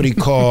this company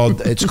called,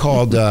 what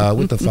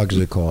the fuck is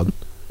it called?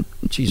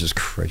 Jesus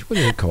Christ, what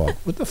is it called?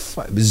 What the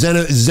fuck?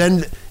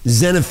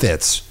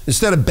 Zenefits.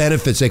 Instead of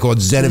benefits, they call it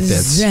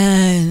Zenefits.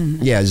 Zen.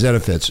 Yeah,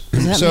 Zenefits.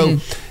 that So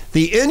mean?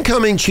 the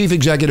incoming chief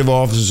executive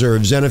officer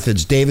of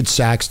Zenefits, David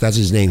Sachs, that's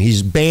his name.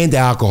 He's banned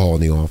alcohol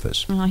in the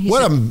office. Oh,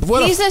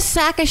 What he's a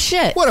sack of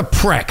shit. a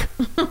prick.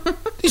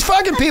 These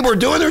fucking people are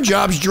doing their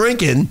jobs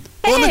drinking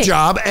on the Hey.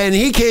 job, and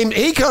he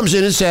comes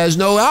in and says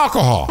no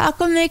alcohol. How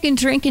come they can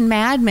drink in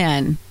Mad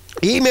Men?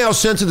 Email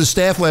sent to the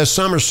staff last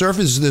summer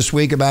surfaces this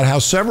week about how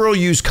several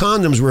used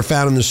condoms were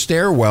found in the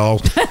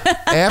stairwell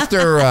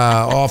after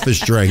office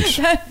drinks.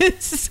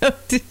 It's so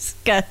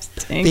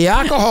disgusting. The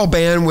alcohol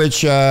ban,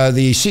 which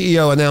the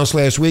CEO announced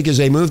last week, is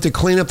a move to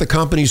clean up the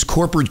company's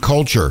corporate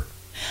culture.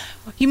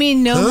 You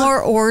mean no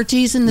more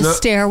orgies in the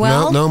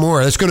stairwell? No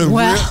more. It's going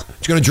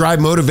to drive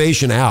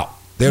motivation out.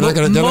 They're not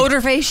going to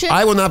motivation.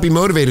 I will not be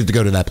motivated to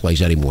go to that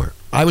place anymore.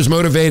 I was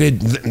motivated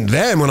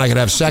then when I could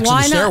have sex in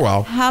the stairwell.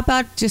 Not? How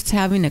about just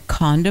having a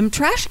condom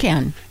trash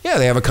can? Yeah,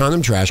 they have a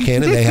condom trash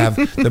can, and they have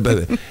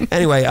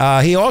anyway.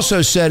 He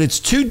also said it's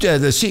too. The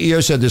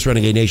CEO said this,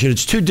 Renegade Nation.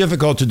 It's too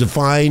difficult to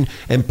define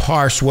and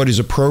parse what is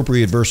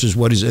appropriate versus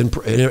what is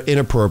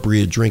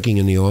inappropriate drinking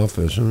in the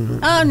office.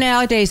 Oh,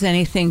 nowadays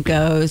anything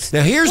goes.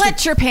 Now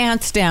let your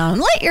pants down.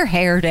 Let your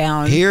hair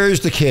down. Here's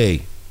the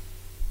key.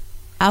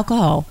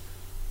 Alcohol.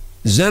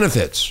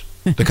 Zenefits,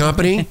 the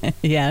company,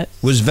 Yes.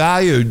 was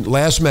valued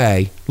last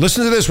May.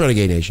 Listen to this,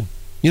 Renegade Nation.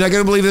 You're not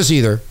going to believe this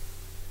either.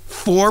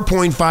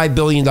 $4.5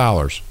 billion.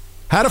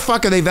 How the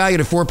fuck are they valued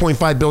at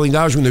 $4.5 billion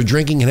when they're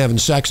drinking and having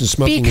sex and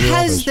smoking in the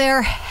office? Because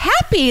they're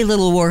happy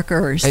little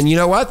workers. And you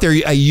know what?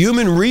 They're a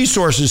human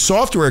resources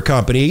software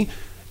company,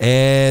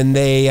 and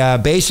they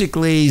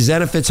basically,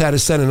 Zenefits had to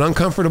send an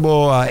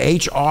uncomfortable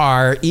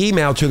HR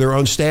email to their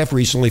own staff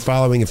recently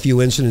following a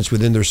few incidents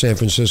within their San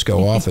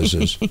Francisco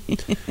offices.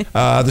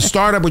 The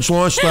startup, which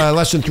launched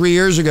less than 3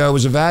 years ago,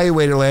 was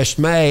evaluated last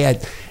May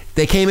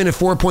they came in at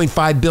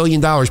 $4.5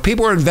 billion.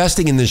 People are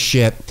investing in this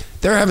shit.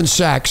 They're having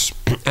sex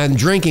and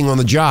drinking on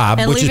the job,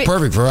 which is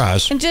perfect for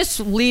us. And just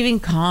leaving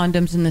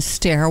condoms in the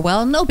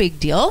stairwell, no big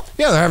deal.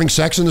 Yeah, they're having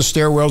sex in the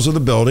stairwells of the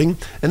building.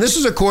 And this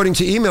is according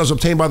to emails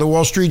obtained by the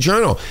Wall Street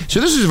Journal. So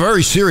this is a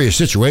very serious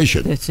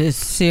situation. This is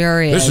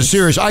serious. This is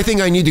serious. I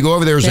think I need to go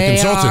over there as a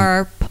consultant. They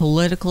are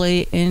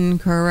politically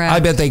incorrect. I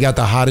bet they got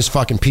the hottest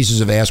fucking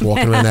pieces of ass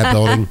walking around that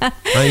building. I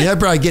mean, they're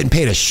probably getting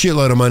paid a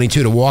shitload of money,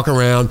 too, to walk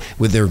around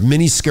with their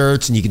mini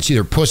skirts, and you can see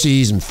their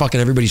pussies, and fucking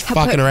everybody's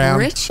fucking around.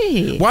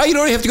 Richie. Why you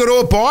don't have to go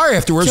to a bar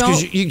afterwards?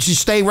 Because you just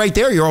stay right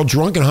there. You're all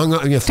drunk and hung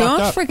up. And you're fucked up.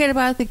 Don't forget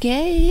about the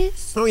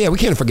gays. Oh, yeah, we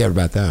can't forget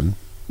about them.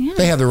 Yeah.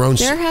 They have their own...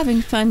 They're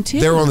having fun, too.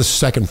 They're on the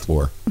second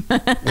floor.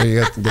 You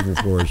got the different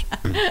floors.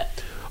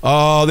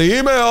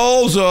 The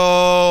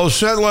emails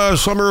sent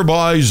last summer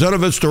by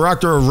Zenovitz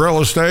Director of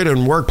Real Estate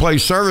and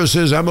Workplace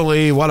Services,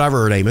 Emily,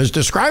 whatever her name is,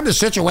 described the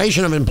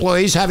situation of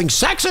employees having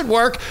sex at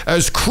work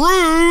as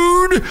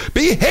crude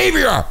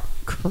behavior.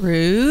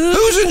 Crude?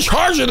 Who's in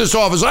charge of this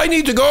office? I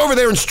need to go over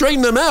there and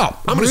straighten them out.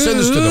 I'm going to send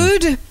this to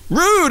them.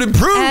 Rude and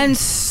prude. And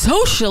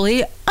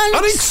socially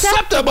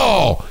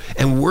unacceptable.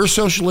 And we're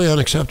socially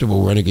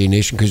unacceptable, Renegade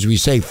Nation, because we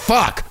say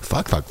fuck.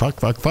 Fuck. What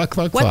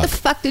the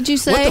fuck did you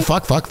say?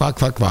 What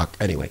the fuck.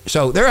 Anyway,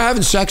 so they're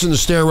having sex in the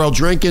stairwell,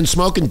 drinking,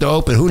 smoking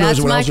dope, and who knows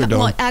what else they're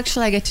doing. Well,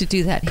 actually, I get to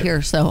do that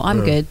here, so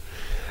I'm good.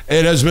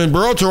 It has been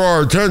brought to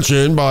our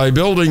attention by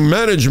building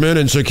management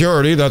and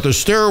security that the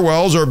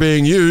stairwells are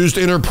being used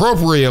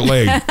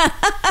inappropriately.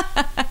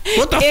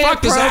 What the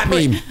fuck does that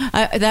mean?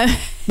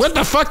 What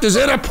the fuck does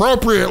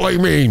inappropriately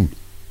mean?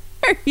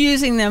 They're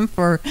using them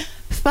for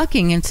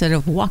fucking instead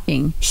of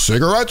walking.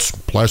 Cigarettes,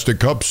 plastic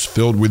cups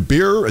filled with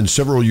beer, and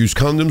several used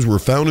condoms were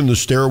found in the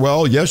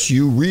stairwell. Yes,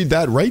 you read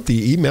that right.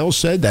 The email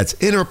said that's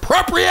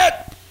inappropriate.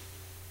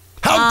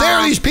 How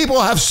dare these people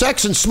have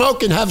sex and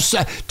smoke and have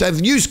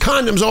used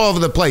condoms all over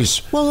the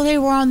place? Well, they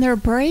were on their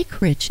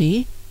break,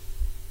 Richie.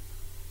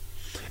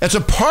 It's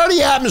a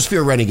party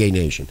atmosphere, Renegade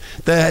Nation.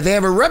 They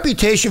have a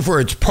reputation for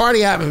its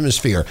party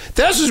atmosphere.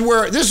 This is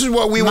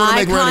what we want to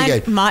make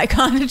Renegade. My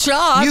kind of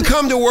job. You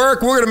come to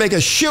work, we're going to make a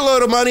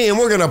shitload of money, and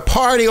we're going to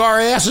party our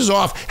asses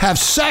off, have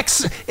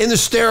sex in the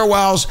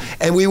stairwells,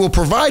 and we will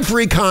provide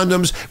free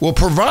condoms, we'll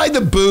provide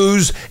the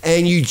booze,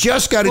 and you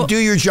just got to do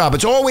your job.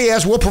 It's all we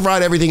ask. We'll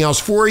provide everything else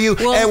for you.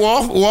 And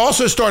we'll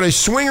also start a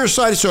swinger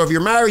site, so if you're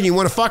married and you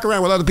want to fuck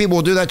around with other people,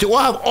 we'll do that too. We'll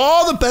have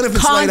all the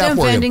benefits laid out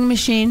for you. Condom vending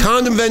machine.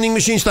 Condom vending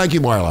machines. Thank you,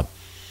 Marla.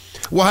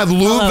 We'll have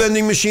lube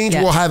vending machines.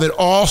 Yes. We'll have it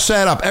all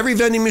set up. Every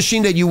vending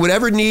machine that you would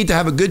ever need to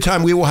have a good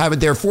time, we will have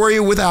it there for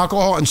you with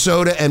alcohol and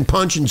soda and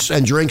punch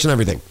and drinks and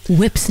everything.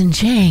 Whips and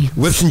chains.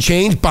 Whips and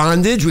chains,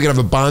 bondage. We're going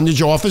to have a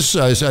bondage office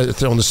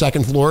on the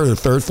second floor or the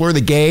third floor.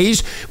 The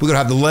gays. We're going to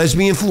have the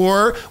lesbian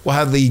floor. We'll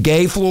have the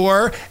gay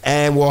floor.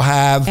 And we'll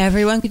have...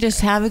 Everyone could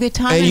just have a good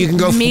time and you can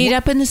go meet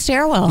up in the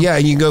stairwell. Yeah,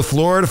 and you can go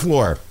floor to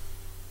floor.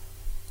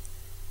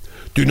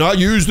 Do not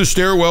use the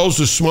stairwells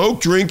to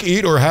smoke, drink,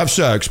 eat, or have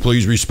sex.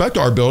 Please respect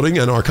our building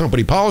and our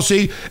company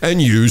policy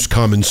and use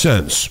common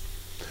sense.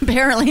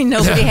 Apparently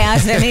nobody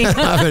has any.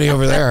 Not any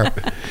over there.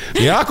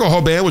 The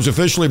alcohol ban was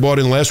officially brought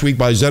in last week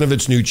by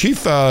Zenovitz' new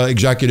chief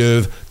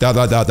executive,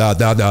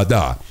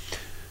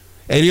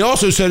 And he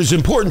also said it's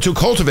important to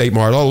cultivate,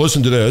 Marla,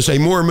 listen to this, a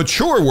more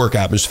mature work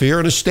atmosphere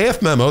and a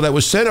staff memo that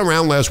was sent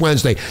around last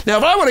Wednesday. Now,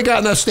 if I would have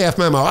gotten that staff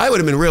memo, I would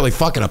have been really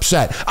fucking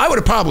upset. I would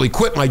have probably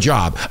quit my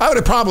job. I would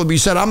have probably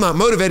said, I'm not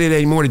motivated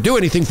anymore to do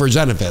anything for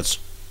Zenefits.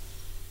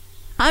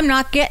 I'm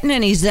not getting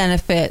any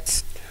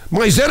Zenefits.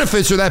 My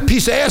Zenefits are that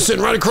piece of ass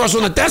sitting right across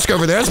on the desk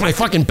over there. That's my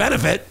fucking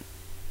benefit.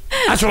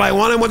 That's what I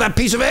wanted with that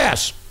piece of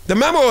ass. The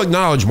memo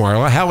acknowledged,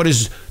 Marla, how it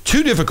is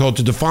too difficult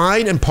to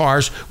define and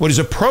parse what is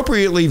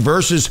appropriately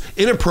versus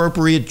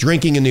inappropriate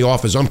drinking in the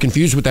office. I'm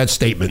confused with that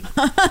statement.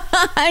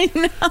 I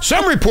know.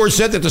 Some reports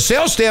said that the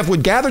sales staff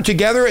would gather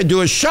together and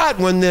do a shot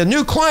when the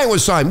new client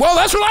was signed. Well,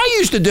 that's what I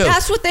used to do.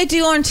 That's what they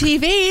do on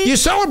TV. You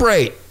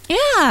celebrate.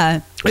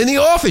 Yeah. In the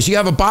office, you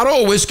have a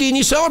bottle of whiskey and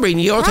you celebrate.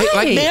 And you all take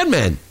like Mad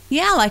Men.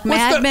 Yeah, like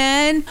Mad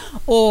Men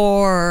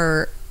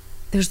or...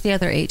 There's the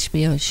other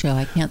HBO show.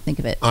 I can't think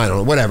of it. I don't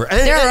know. Whatever.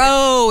 They're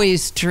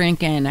always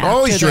drinking.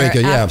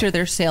 After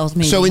their sales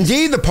meeting. So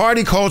indeed, the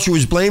party culture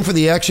was blamed for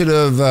the exit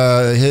of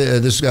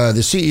the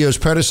CEO's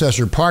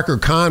predecessor, Parker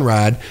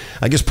Conrad.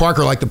 I guess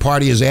Parker liked to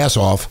party his ass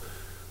off.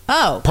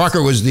 Oh.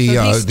 Parker was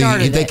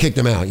they kicked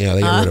him out. Yeah,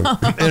 they got rid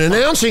of him. And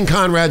announcing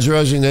Conrad's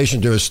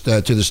resignation to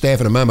the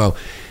staff in a memo,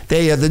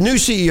 the new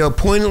CEO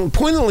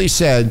pointedly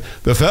said,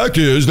 the fact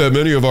is that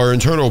many of our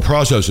internal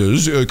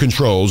processes,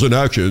 controls, and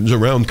actions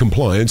around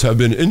compliance have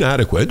been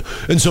inadequate,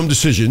 and some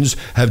decisions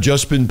have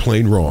just been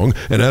plain wrong,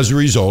 and as a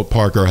result,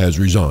 Parker has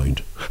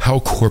resigned. How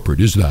corporate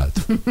is that?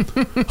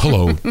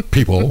 Hello,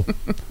 people.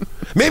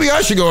 Maybe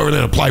I should go over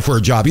there and apply for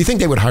a job. You think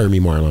they would hire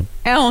me, Marla?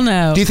 Hell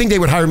no. Do you think they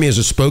would hire me as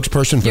a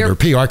spokesperson for their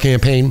PR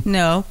campaign?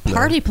 No.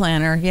 Party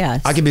planner,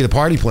 yes. I could be the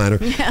party planner.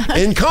 Yeah.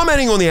 In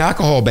commenting on the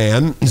alcohol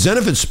ban,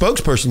 Zenefits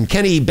spokesperson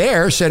Kenny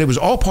Baer said it was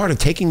all part of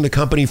taking the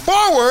company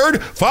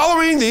forward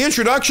following the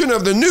introduction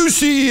of the new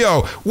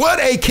CEO.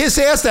 What a kiss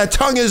ass. That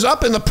tongue is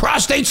up in the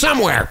prostate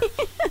somewhere.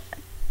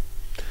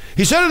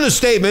 He said in a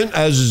statement,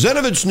 as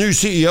Zenefits' new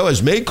CEO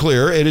has made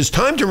clear, it is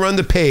time to turn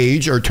the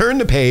page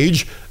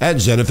at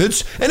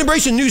Zenefits and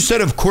embrace a new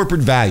set of corporate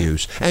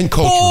values and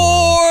culture.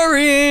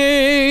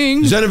 Boring.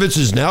 Boring. Zenovitz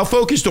is now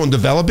focused on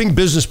developing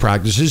business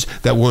practices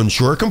that will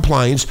ensure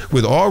compliance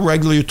with all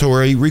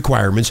regulatory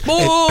requirements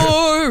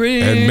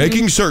and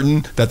making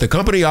certain that the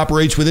company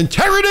operates with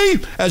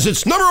integrity as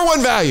its number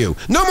one value.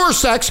 No more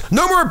sex,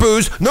 no more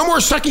booze, no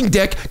more sucking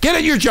dick. Get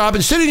at your job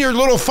and sit in your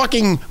little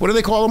fucking, what do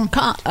they call them?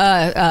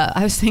 I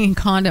was thinking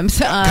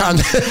condoms.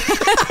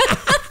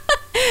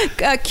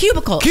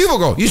 Cubicle.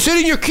 Cubicle. You sit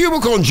in your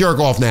cubicle and jerk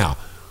off now.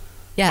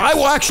 Yes. I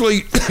will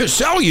actually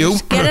sell you.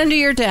 Just get under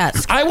your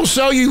desk. I will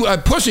sell you a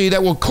pussy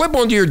that will clip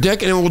onto your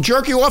dick and it will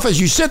jerk you off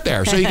as you sit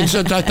there, so you can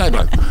sit type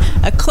on.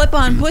 A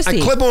clip-on pussy.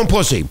 A clip-on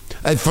pussy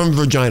from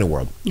Vagina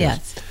World.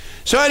 Yes.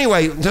 So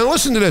anyway, now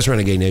listen to this,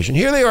 Renegade Nation.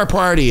 Here they are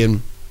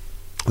partying.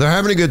 They're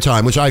having a good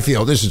time, which I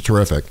feel this is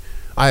terrific.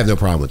 I have no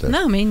problem with it.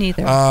 No, me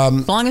neither.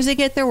 As long as they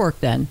get their work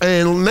done.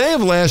 In May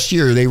of last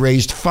year, they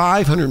raised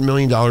 $500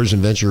 million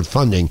in venture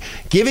funding,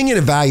 giving an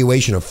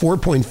evaluation of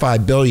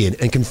 $4.5 billion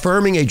and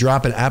confirming a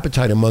drop in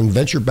appetite among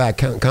venture-backed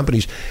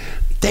companies.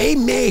 They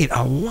made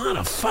a lot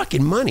of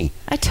fucking money.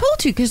 I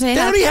told you, because they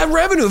only had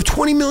revenue of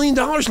 $20 million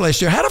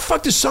last year. How the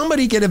fuck does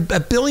somebody get a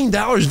 $1 billion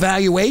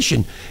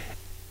valuation?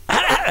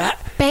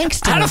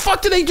 Bankster. How the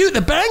fuck do they do it? The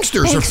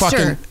banksters are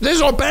fucking... This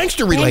is all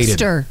bankster related.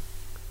 Bankster.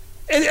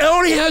 And it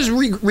only has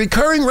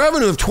recurring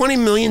revenue of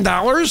 $20 million,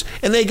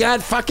 and they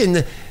got fucking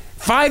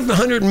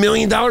 $500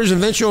 million in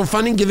venture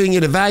funding, giving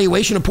it a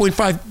valuation of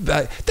 0.5.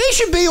 They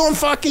should be on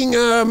fucking,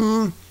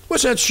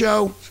 what's that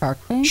show? Shark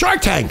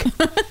Tank.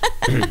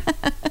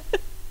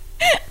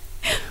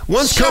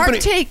 Shark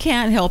Tank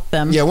can't help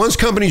them. Yeah, once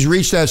companies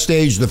reach that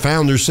stage, the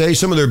founders say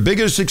some of their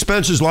biggest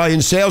expenses lie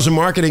in sales and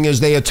marketing as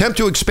they attempt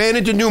to expand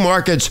into new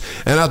markets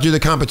and outdo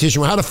the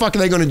competition. Well, how the fuck are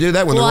they going to do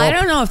that when I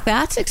don't know if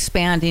that's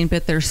expanding,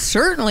 but there's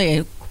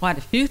certainly quite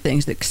a few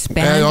things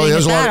expanding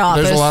office.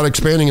 There's a lot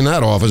expanding in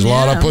that office. Yeah. A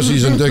lot of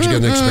pussies and dicks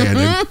getting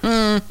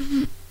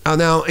expanded.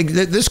 Now,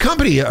 this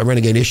company,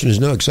 Renegade Nation, is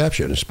no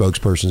exception. A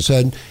spokesperson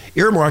said,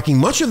 earmarking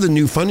much of the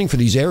new funding for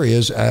these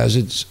areas as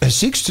it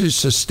seeks to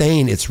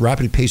sustain its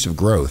rapid pace of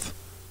growth.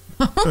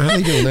 How are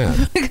they doing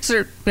that?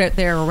 Because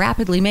they're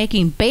rapidly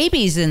making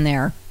babies in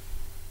there.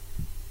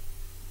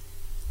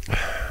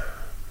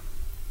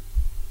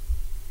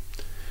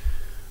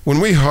 When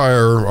we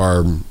hire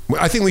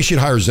I think we should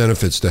hire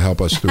Zenefits to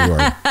help us through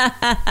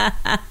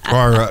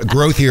our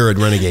growth here at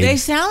Renegade. They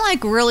sound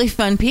like really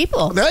fun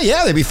people.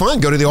 Yeah, they'd be fun.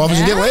 Go to the office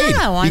and get laid.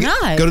 Yeah, why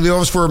not? Go to the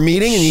office for a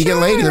meeting and you get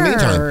laid in the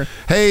meantime.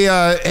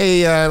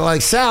 Hey,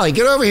 like Sally,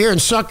 get over here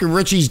and suck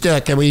Richie's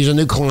dick. I mean, he's a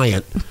new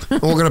client.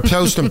 And we're going to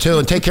toast him too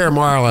and take care of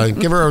Marla.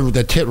 Give her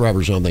the tit rub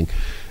or something.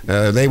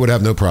 They would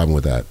have no problem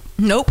with that.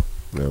 Nope.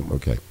 No,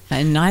 okay.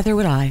 And neither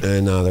would I.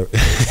 I'd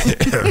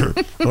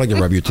like to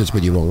rub your tits,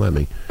 but you won't let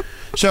me.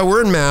 So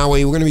we're in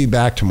Maui. We're going to be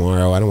back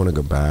tomorrow. I don't want to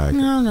go back.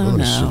 No. I want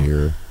to sit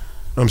here.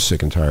 I'm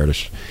sick and tired of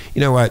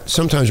You know what?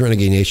 Sometimes,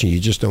 Renegade Nation, you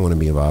just don't want to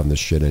be involved in this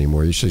shit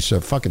anymore. You're just so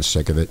fucking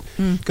sick of it.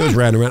 It goes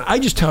round and round. I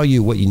just tell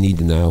you what you need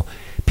to know.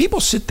 People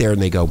sit there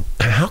and they go,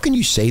 how can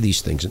you say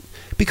these things?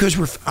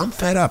 Because I'm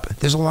fed up.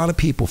 There's a lot of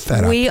people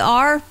fed up. We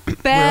are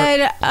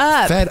fed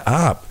up. Fed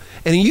up.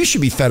 And you should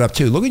be fed up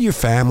too. Look at your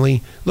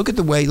family. Look at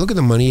the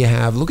money you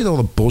have. Look at all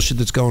the bullshit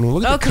that's going on.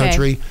 Look at the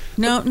country.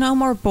 No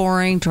more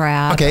boring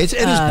drab. Okay, it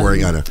is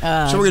boring, I know.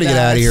 So we're going to get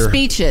out of here.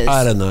 Speeches.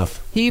 I had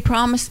enough. You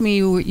promised me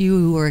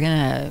you were going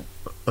to...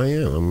 I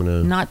am. I'm going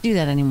to... Not do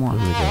that anymore.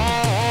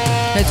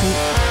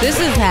 This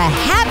is a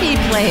happy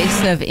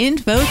place of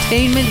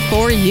infotainment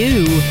for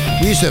you.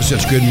 We used to have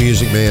such good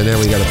music, man. Now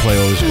we got to play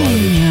all this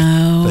garbage.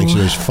 No. Thanks to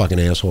those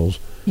fucking assholes.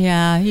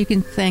 Yeah, you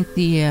can thank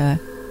the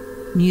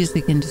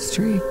music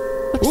industry.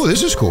 Oh,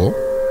 this is cool.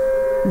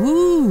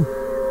 Woo.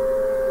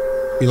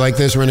 You like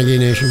this, Renegade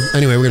Nation?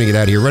 Anyway, we're going to get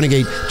out of here.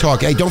 Renegade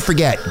Talk. Hey, don't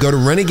forget, go to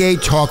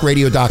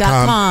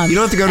renegadetalkradio.com. You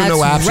don't have to go to no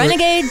apps.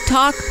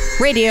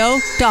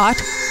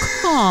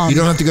 renegadetalkradio.com. You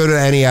don't have to go to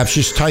any apps.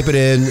 Just type it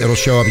in. It'll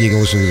show up and you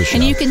can listen to the show.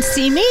 And you can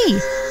see me.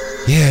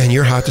 Yeah, and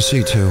you're hot to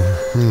see, too.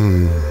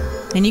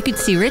 And you can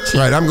see Richie.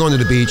 Right, I'm going to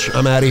the beach.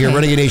 I'm out of here. Okay.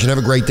 Renegade Nation, have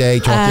a great day.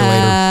 Talk to you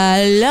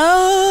later.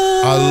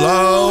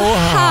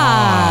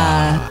 Aloha.